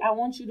 hey, I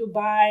want you to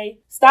buy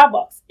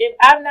Starbucks. If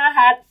I've not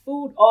had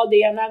food all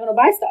day, I'm not going to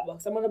buy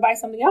Starbucks. I'm going to buy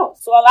something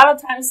else. So a lot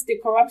of times the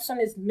corruption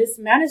is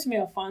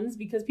mismanagement of funds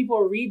because people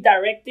are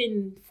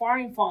redirecting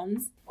foreign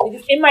funds.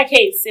 Because in my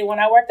case, say when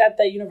I worked at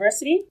the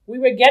university, we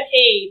would get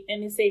aid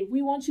and they say,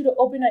 we want you to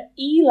open an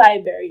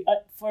e-library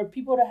for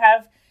people to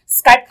have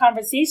Skype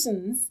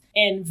conversations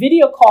and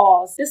video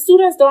calls. The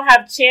students don't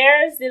have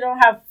chairs. They don't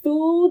have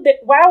food.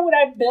 Why would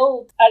I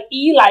build an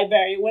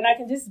e-library when I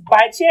can just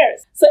buy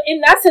chairs? So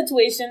in that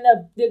situation,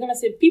 they're going to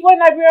say, people in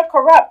Liberia are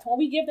corrupt. When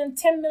we give them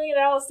 $10 million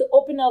to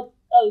open a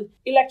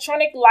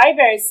electronic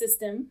library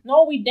system.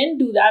 No, we didn't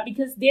do that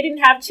because they didn't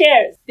have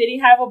chairs. They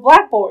didn't have a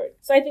blackboard.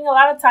 So I think a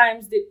lot of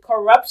times the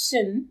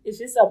corruption is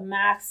just a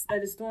mask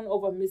that is thrown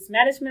over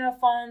mismanagement of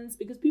funds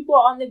because people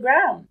are on the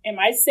ground. Am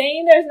I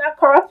saying there's not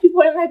corrupt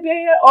people in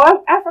Liberia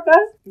or Africa?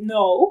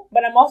 No.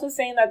 But I'm also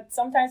saying that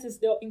sometimes it's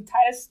the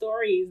entire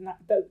story is not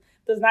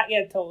does not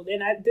get told.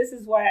 And this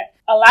is why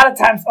a lot of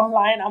times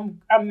online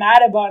I'm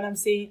mad about, and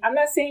I'm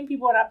not saying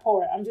people are not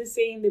poor. I'm just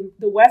saying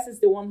the West is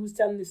the one who's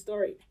telling the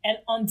story. And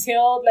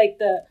until like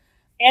the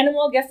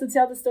animal gets to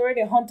tell the story,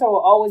 the hunter will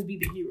always be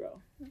the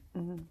hero.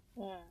 Mm-hmm.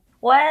 Yeah.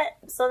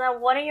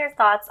 What are your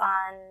thoughts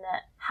on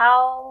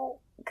how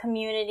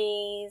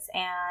communities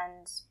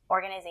and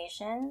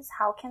organizations,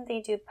 how can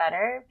they do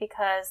better?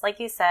 Because like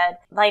you said,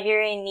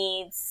 Liberia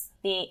needs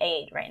the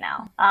aid right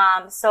now.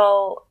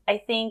 So I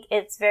think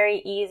it's very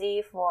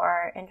easy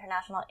for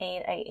international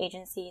aid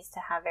agencies to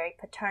have very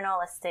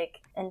paternalistic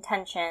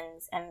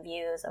intentions and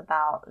views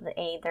about the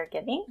aid they're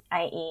giving,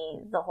 i.e.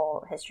 the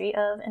whole history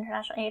of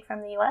international aid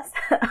from the US.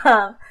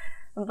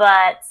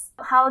 But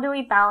how do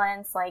we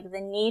balance like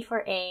the need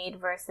for aid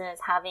versus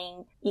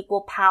having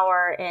equal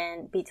power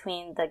in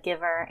between the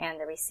giver and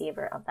the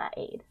receiver of that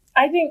aid?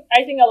 I think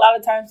a lot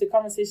of times the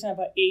conversation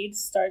about aid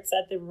starts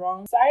at the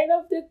wrong side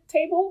of the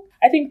table.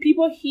 I think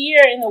people here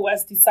in the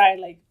West decide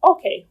like,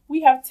 okay,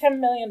 we have $10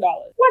 million.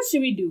 What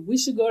should we do? We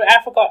should go to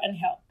Africa and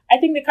help. I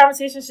think the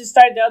conversation should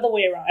start the other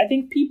way around. I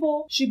think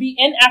people should be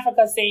in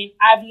Africa saying,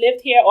 I've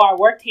lived here or I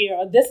worked here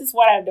or this is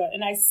what I've done.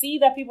 And I see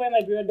that people in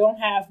Liberia don't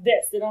have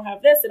this. They don't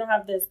have this. They don't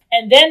have this.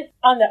 And then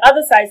on the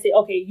other side say,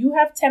 okay, you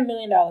have $10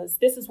 million.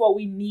 This is what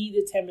we need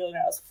the $10 million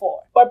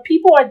for. But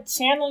people are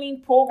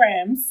channeling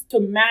programs to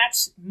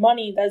match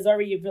money that's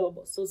already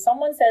available. So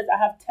someone says, I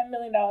have $10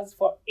 million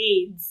for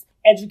AIDS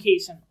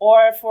education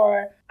or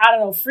for, I don't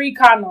know, free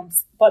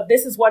condoms, but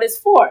this is what it's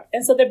for.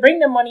 And so they bring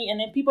the money and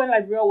then people in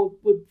Liberia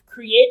would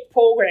create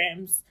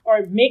programs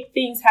or make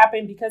things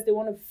happen because they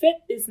want to fit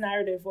this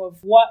narrative of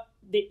what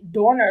the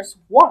donors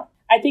want.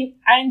 I think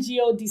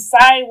INGO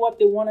decide what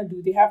they want to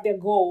do. They have their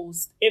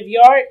goals. If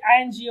your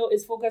INGO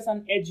is focused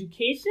on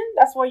education,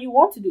 that's what you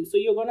want to do. So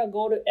you're going to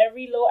go to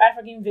every low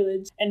African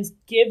village and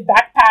give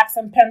backpacks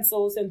and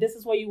pencils, and this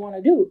is what you want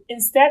to do.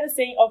 Instead of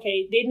saying,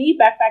 okay, they need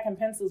backpack and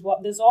pencils, well,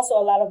 there's also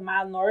a lot of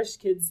malnourished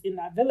kids in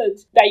that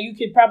village that you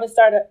could probably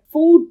start a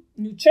food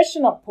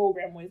nutritional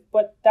program with,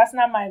 but that's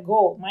not my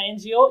goal. My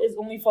NGO is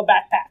only for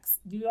backpacks.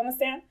 Do you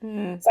understand?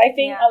 So I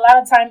think a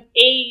lot of time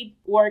aid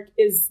work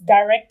is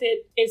directed,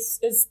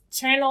 is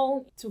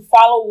channeled to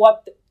follow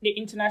what the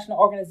international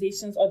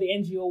organizations or the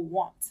NGO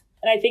want.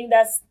 And I think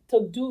that's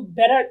to do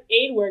better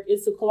aid work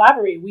is to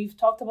collaborate. We've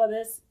talked about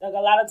this like a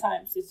lot of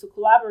times. It's to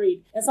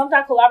collaborate. And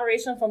sometimes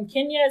collaboration from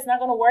Kenya is not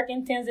going to work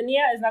in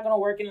Tanzania. It's not going to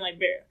work in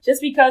Liberia.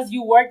 Just because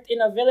you worked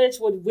in a village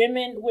with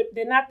women,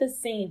 they're not the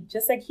same.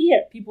 Just like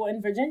here, people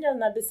in Virginia are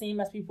not the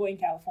same as people in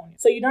California.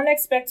 So you don't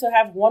expect to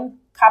have one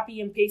copy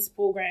and paste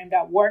program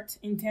that worked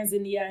in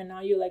Tanzania and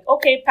now you're like,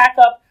 okay, pack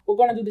up. We're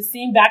going to do the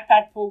same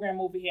backpack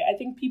program over here. I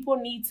think people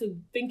need to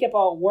think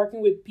about working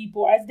with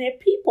people as they're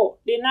people.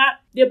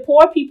 They're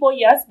poor people,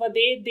 yes, but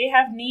they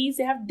have needs.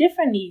 They have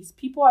different needs.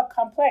 People are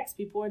complex.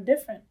 People are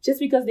different. Just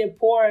because they're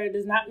poor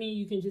does not mean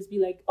you can just be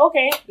like,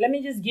 okay, let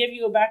me just give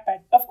you a backpack.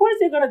 Of course,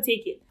 they're going to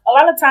take it. A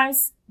lot of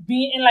times,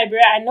 being in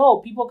Liberia, I know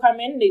people come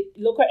in, the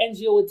local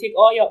NGO will take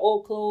all your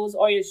old clothes,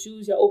 all your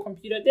shoes, your old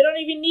computer. They don't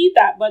even need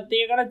that, but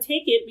they're going to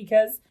take it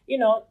because,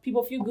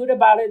 people feel good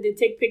about it. They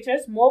take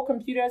pictures. More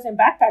computers and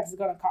backpacks is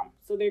going to come.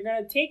 So they're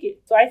going to take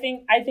it. So I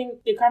think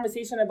the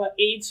conversation about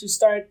aid should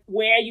start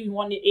where you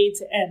want the aid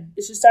to end.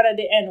 It should start at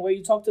the end where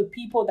you talk to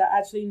people that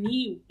actually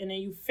need, and then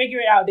you figure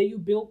it out. Then you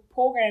build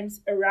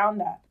programs around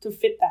that to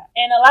fit that.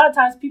 And a lot of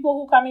times people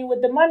who come in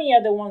with the money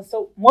are the ones.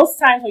 So most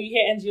times when you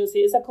hear NGOs say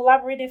it's a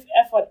collaborative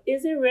effort,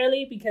 is it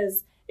really?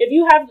 Because if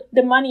you have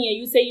the money and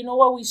you say, you know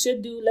what we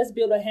should do, let's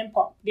build a hemp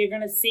pump, they're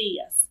going to say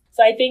yes.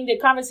 So I think the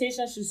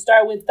conversation should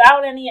start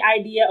without any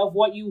idea of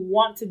what you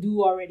want to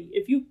do already.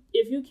 If you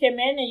came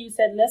in and you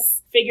said,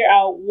 let's figure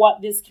out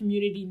what this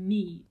community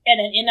needs, and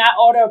then in that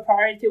order of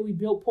priority, we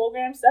build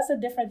programs, that's a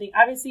different thing.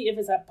 Obviously, if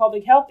it's a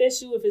public health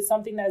issue, if it's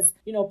something that's,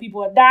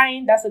 people are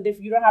dying, that's a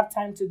different, you don't have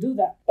time to do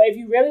that. But if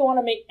you really want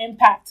to make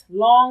impact,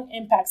 long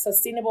impact,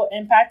 sustainable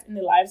impact in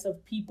the lives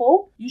of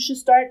people, you should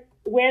start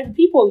where the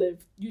people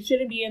live. You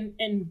shouldn't be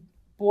in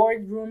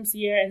boardrooms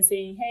here and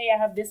saying, hey, I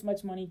have this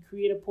much money,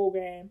 create a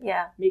program,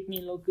 make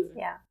me look good.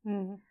 Yeah.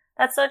 Mm-hmm.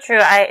 That's so true.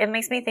 It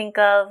makes me think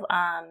of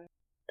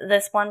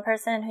this one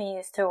person who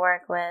used to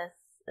work with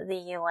the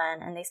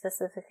UN, and they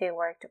specifically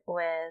worked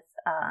with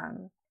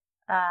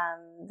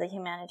the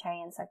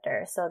humanitarian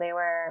sector. So they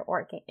were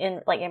working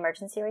in like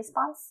emergency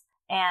response,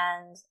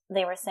 and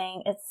they were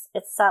saying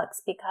it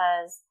sucks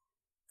because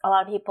a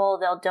lot of people,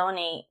 they'll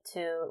donate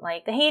to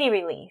like the Haiti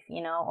relief,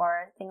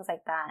 or things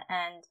like that.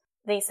 And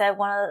they said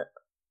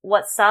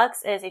what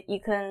sucks is if you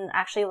can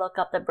actually look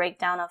up the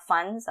breakdown of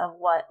funds of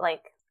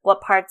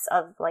what parts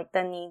of like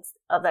the needs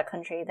of that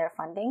country they're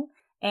funding.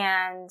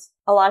 And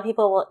a lot of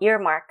people will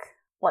earmark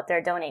what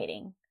they're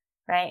donating,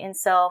 right? And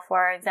so,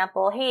 for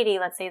example, Haiti,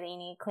 let's say they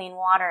need clean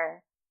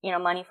water,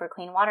 money for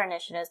clean water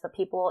initiatives, but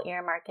people will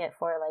earmark it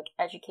for like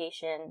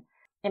education.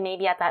 And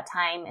maybe at that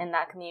time in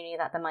that community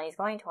that the money's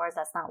going towards,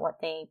 that's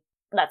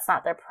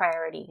not their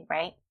priority,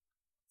 right?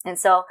 And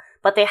so,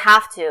 but they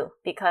have to,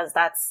 because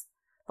that's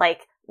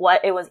like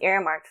what it was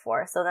earmarked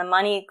for. So the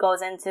money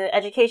goes into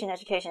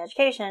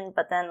education,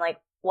 but then like,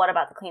 what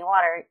about the clean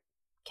water?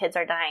 Kids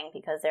are dying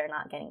because they're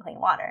not getting clean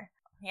water.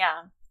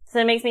 Yeah. So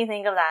it makes me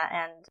think of that,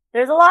 and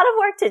there's a lot of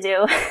work to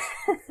do.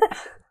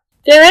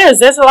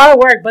 There's a lot of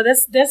work, but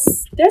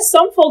there's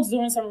some folks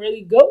doing some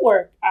really good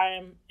work.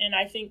 And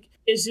I think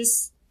it's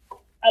just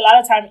a lot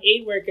of time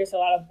aid work gets a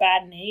lot of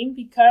bad name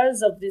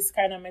because of this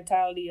kind of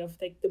mentality of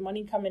like the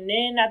money coming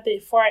in at the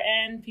far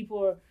end,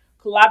 people are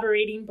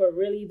collaborating, but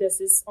really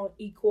this is an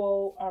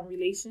equal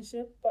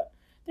relationship. But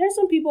there are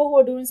some people who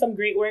are doing some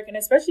great work, and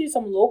especially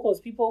some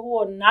locals, people who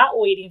are not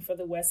waiting for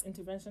the West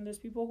intervention. There's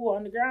people who are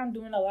on the ground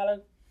doing a lot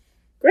of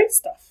great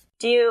stuff.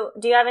 Do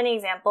you have any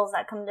examples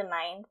that come to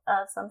mind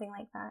of something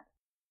like that?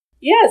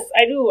 Yes,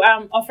 I do.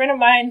 A friend of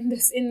mine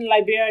that's in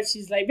Liberia,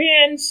 she's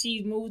Liberian.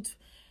 She moved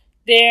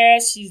there.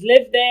 She's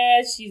lived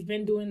there. She's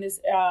been doing this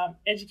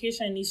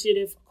education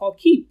initiative called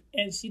KEEP,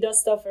 and she does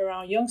stuff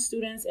around young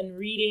students and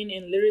reading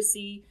and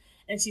literacy.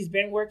 And she's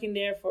been working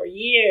there for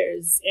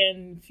years.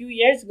 And a few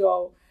years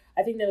ago,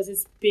 I think there was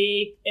this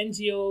big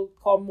NGO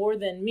called More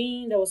Than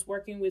Me that was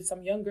working with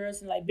some young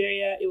girls in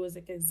Liberia. It was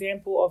like an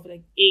example of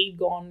like aid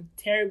gone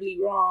terribly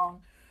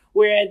wrong,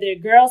 where the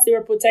girls they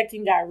were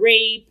protecting got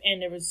raped,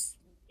 and there was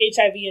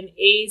HIV and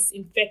AIDS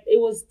infect. It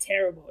was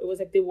terrible. It was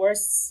like the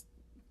worst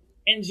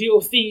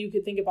NGO thing you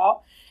could think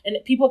about. And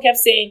people kept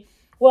saying,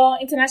 well,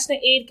 international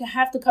aid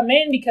have to come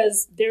in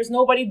because there's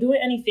nobody doing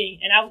anything.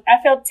 And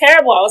I felt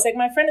terrible. I was like,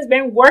 my friend has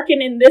been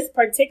working in this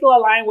particular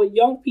line with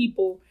young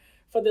people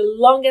for the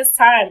longest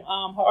time.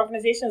 Her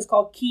organization is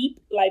called KEEP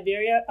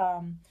Liberia.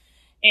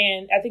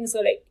 And I think it's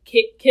like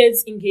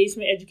Kids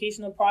Engagement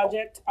Educational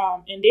Project.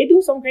 And they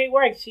do some great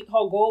work.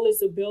 Her goal is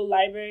to build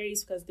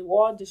libraries because the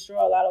war destroyed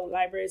a lot of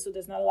libraries, so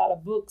there's not a lot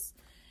of books.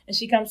 And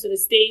she comes to the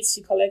States,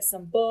 she collects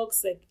some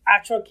books, like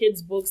actual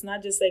kids' books,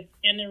 not just like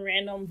any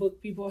random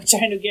book people are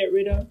trying to get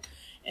rid of.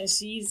 And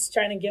she's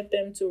trying to get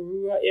them to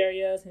rural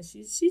areas, and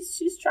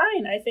she's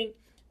trying. I think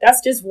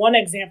that's just one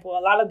example.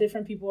 A lot of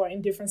different people are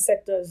in different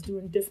sectors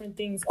doing different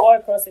things all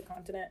across the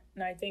continent.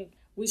 And I think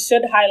we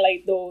should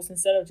highlight those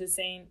instead of just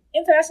saying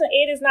international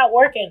aid is not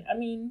working. I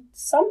mean,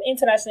 some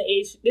international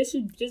aid, they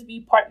should just be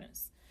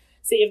partners.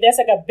 See, if there's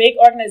like a big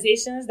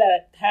organizations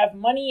that have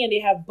money and they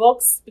have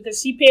books,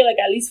 because she paid like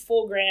at least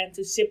 $4,000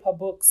 to ship her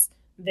books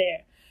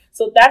there.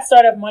 So that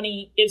sort of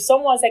money, if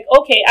someone's like,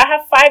 okay, I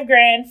have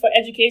 $5,000 for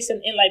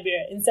education in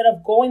Liberia, instead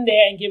of going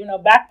there and giving her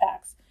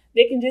backpacks,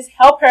 they can just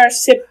help her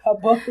ship her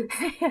book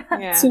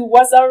to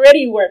what's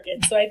already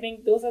working. So I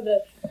think those are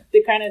the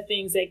kind of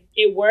things, like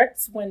it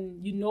works when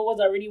you know what's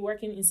already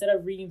working instead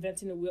of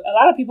reinventing the wheel. A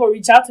lot of people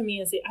reach out to me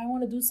and say, I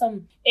want to do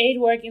some aid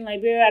work in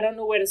Liberia. I don't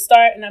know where to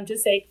start. And I'm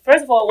just like,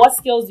 first of all, what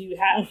skills do you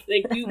have?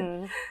 Like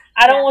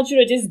I don't want you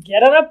to just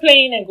get on a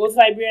plane and go to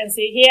Liberia and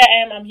say, here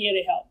I am, I'm here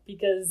to help,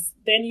 because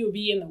then you'll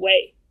be in the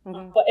way.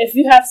 But if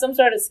you have some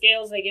sort of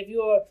skills, like if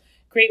you're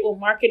great with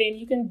marketing,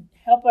 you can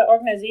help an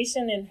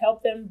organization and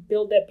help them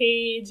build their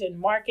page and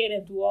market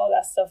and do all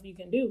that stuff you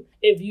can do.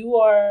 If you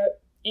are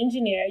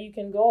engineer, you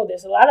can go.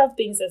 There's a lot of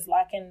things that's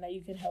lacking that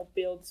you can help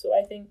build. So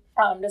I think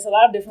there's a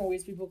lot of different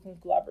ways people can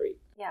collaborate.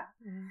 Yeah.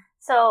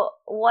 So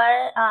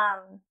what,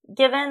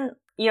 given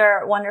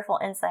your wonderful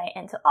insight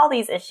into all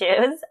these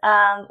issues,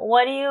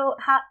 what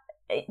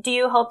do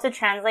you hope to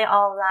translate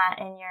all of that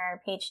in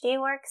your PhD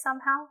work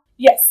somehow?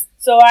 Yes.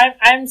 So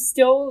I'm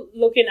still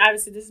looking.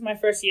 Obviously, this is my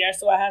first year,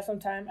 so I have some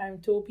time. I'm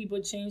told people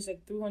change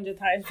like 300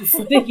 times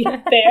before they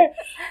get there.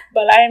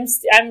 But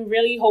I'm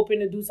really hoping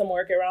to do some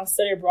work around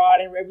study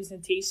abroad and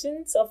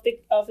representations of the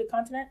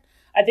continent.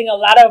 I think a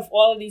lot of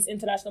all of these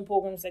international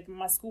programs, like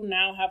my school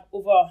now, have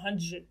over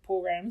 100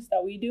 programs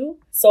that we do.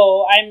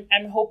 So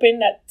I'm hoping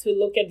that to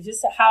look at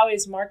just how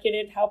it's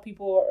marketed, how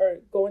people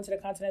are going to the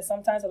continent.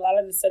 Sometimes a lot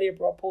of the study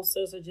abroad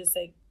posters are just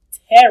like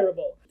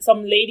terrible.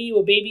 Some lady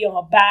with baby on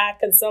her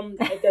back and some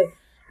like a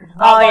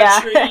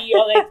tree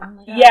or like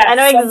I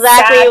know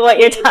exactly what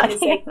you're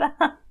talking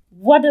about.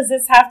 What does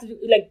this have to do?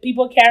 Like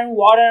people carrying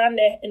water on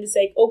there, and it's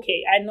like,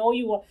 okay, I know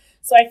you want.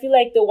 So I feel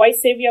like the white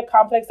savior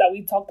complex that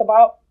we talked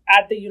about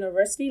at the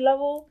university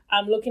level,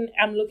 I'm looking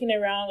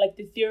around like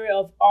the theory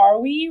of, are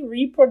we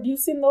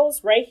reproducing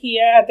those right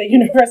here at the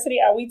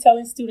university? Are we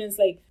telling students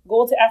like,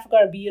 go to Africa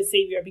and be a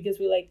savior? Because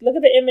we're like, look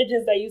at the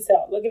images that you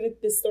tell, look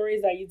at the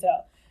stories that you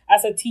tell.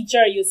 As a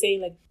teacher, you're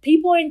saying like,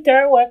 people in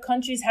third world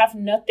countries have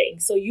nothing,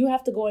 so you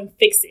have to go and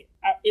fix it.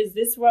 Is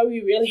this what are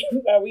we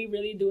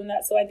really doing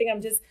that? So I think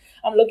I'm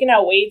looking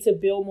at ways to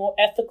build more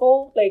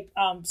ethical, like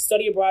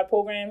study abroad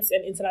programs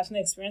and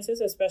international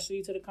experiences,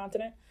 especially to the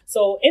continent.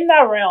 So in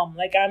that realm,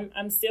 like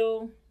I'm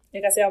still,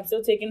 like I said, I'm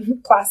still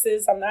taking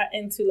classes. I'm not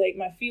into like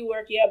my field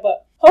work yet,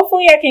 but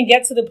hopefully I can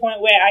get to the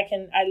point where I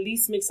can at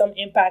least make some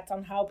impact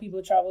on how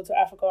people travel to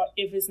Africa.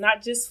 If it's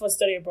not just for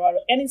study abroad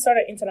or any sort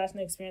of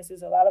international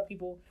experiences, a lot of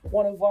people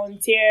want to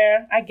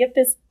volunteer. I get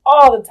this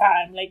all the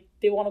time. Like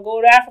they want to go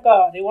to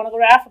Africa. They want to go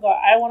to Africa.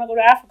 I want to go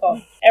to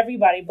Africa.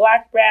 Everybody,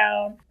 black,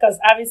 brown, because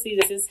obviously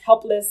this is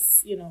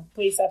helpless,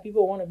 place that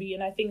people want to be.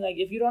 And I think like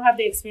if you don't have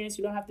the experience,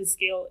 you don't have the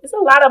skill. It's a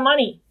lot of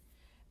money.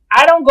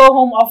 I don't go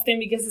home often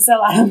because it's a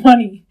lot of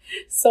money.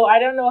 So I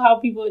don't know how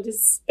people are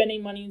just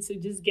spending money to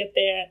just get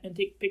there and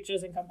take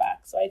pictures and come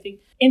back. So I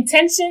think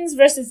intentions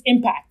versus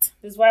impact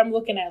is what I'm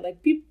looking at.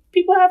 Like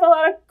people have a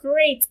lot of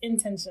great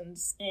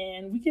intentions,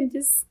 and we can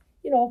just,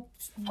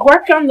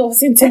 work on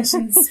those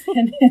intentions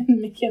and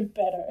make them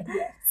better.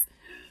 Yes.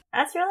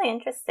 That's really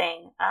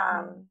interesting.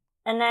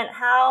 And then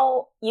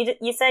how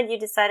you said you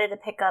decided to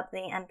pick up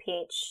the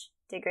MPH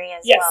degree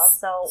as well.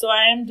 So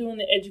I am doing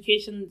the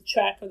education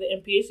track of the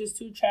MPH. There's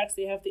 2 tracks.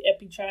 They have the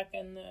epi track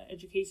and the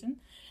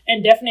education.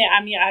 And definitely,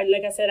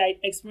 like I said, I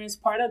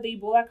experienced part of the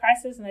Ebola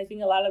crisis, and I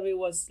think a lot of it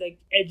was like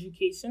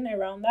education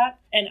around that.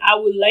 And I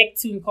would like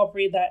to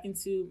incorporate that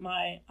into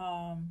my,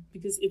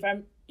 because if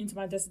I'm into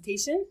my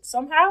dissertation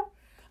somehow,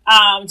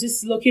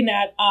 just looking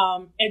at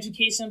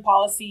education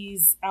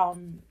policies,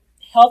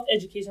 health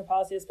education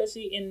policy,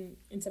 especially in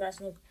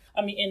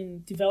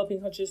in developing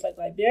countries like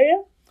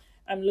Liberia.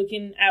 I'm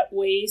looking at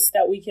ways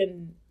that we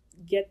can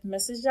get the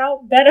message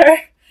out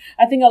better.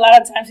 I think a lot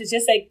of times it's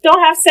just like,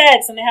 don't have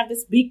sex, and they have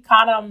this big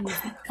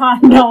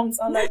condoms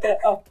on like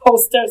a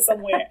poster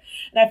somewhere.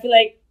 And I feel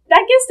like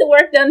that gets the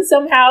work done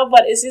somehow,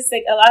 but it's just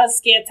like a lot of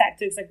scare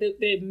tactics. Like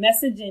the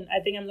messaging, I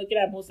think I'm looking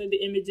at mostly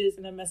the images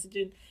and the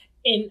messaging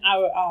in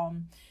our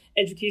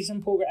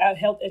education program, our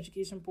health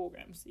education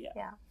programs.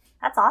 Yeah.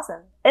 That's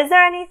awesome. Is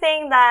there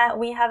anything that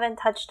we haven't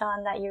touched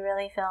on that you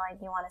really feel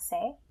like you want to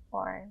say?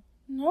 Or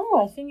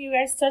no, I think you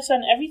guys touched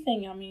on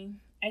everything.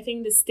 I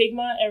think the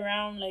stigma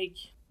around like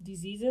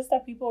diseases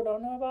that people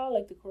don't know about,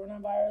 like the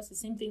coronavirus, the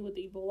same thing with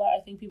the Ebola. I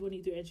think people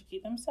need to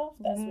educate themselves.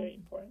 That's very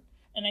important.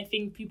 And I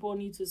think people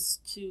need to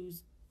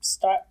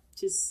start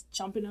just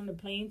jumping on the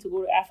plane to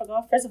go to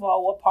Africa. First of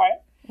all, what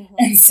part?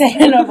 And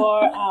second of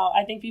all,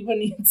 I think people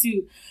need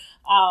to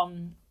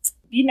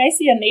be nice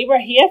to your neighbor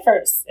here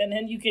first, and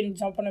then you can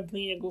jump on a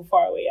plane and go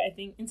far away. I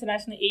think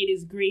international aid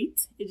is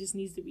great. It just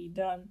needs to be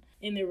done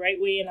in the right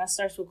way, and that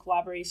starts with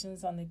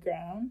collaborations on the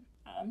ground.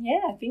 I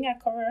think I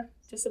cover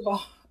just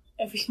about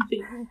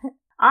everything.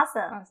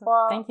 Awesome.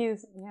 Well, thank you.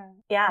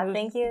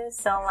 Thank you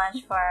so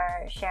much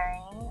for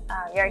sharing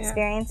your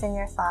experience and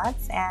your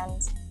thoughts.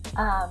 And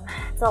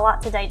it's a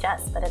lot to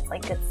digest, but it's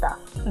like good stuff.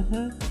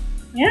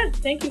 Yeah,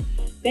 thank you.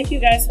 Thank you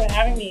guys for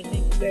having me.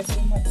 Thank you guys so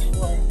much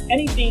for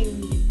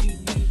anything you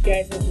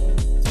guys are doing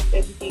to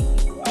educate people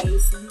who are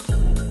listening.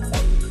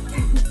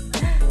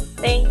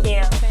 Thank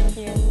you. Thank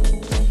you.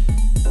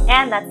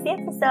 And that's the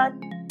episode.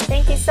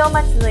 Thank you so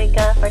much,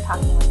 Zulika, for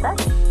talking with us.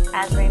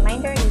 As a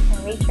reminder, you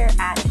can reach her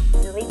at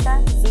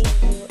Zulika,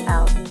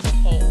 ZULEKA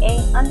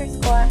 _ on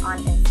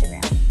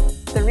Instagram.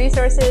 The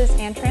resources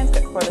and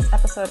transcript for this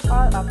episode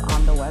are up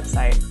on the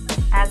website.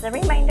 As a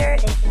reminder,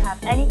 if you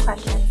have any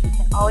questions, you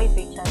can always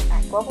reach us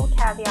at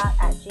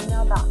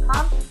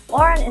globalcaveat@gmail.com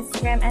or on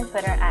Instagram and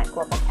Twitter at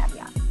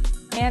globalcaveat.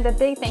 And a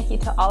big thank you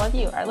to all of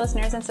you, our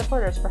listeners and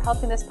supporters, for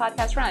helping this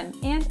podcast run.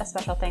 And a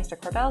special thanks to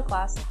Cordell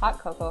Glass Hot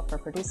Cocoa for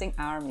producing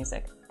our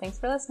music. Thanks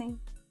for listening.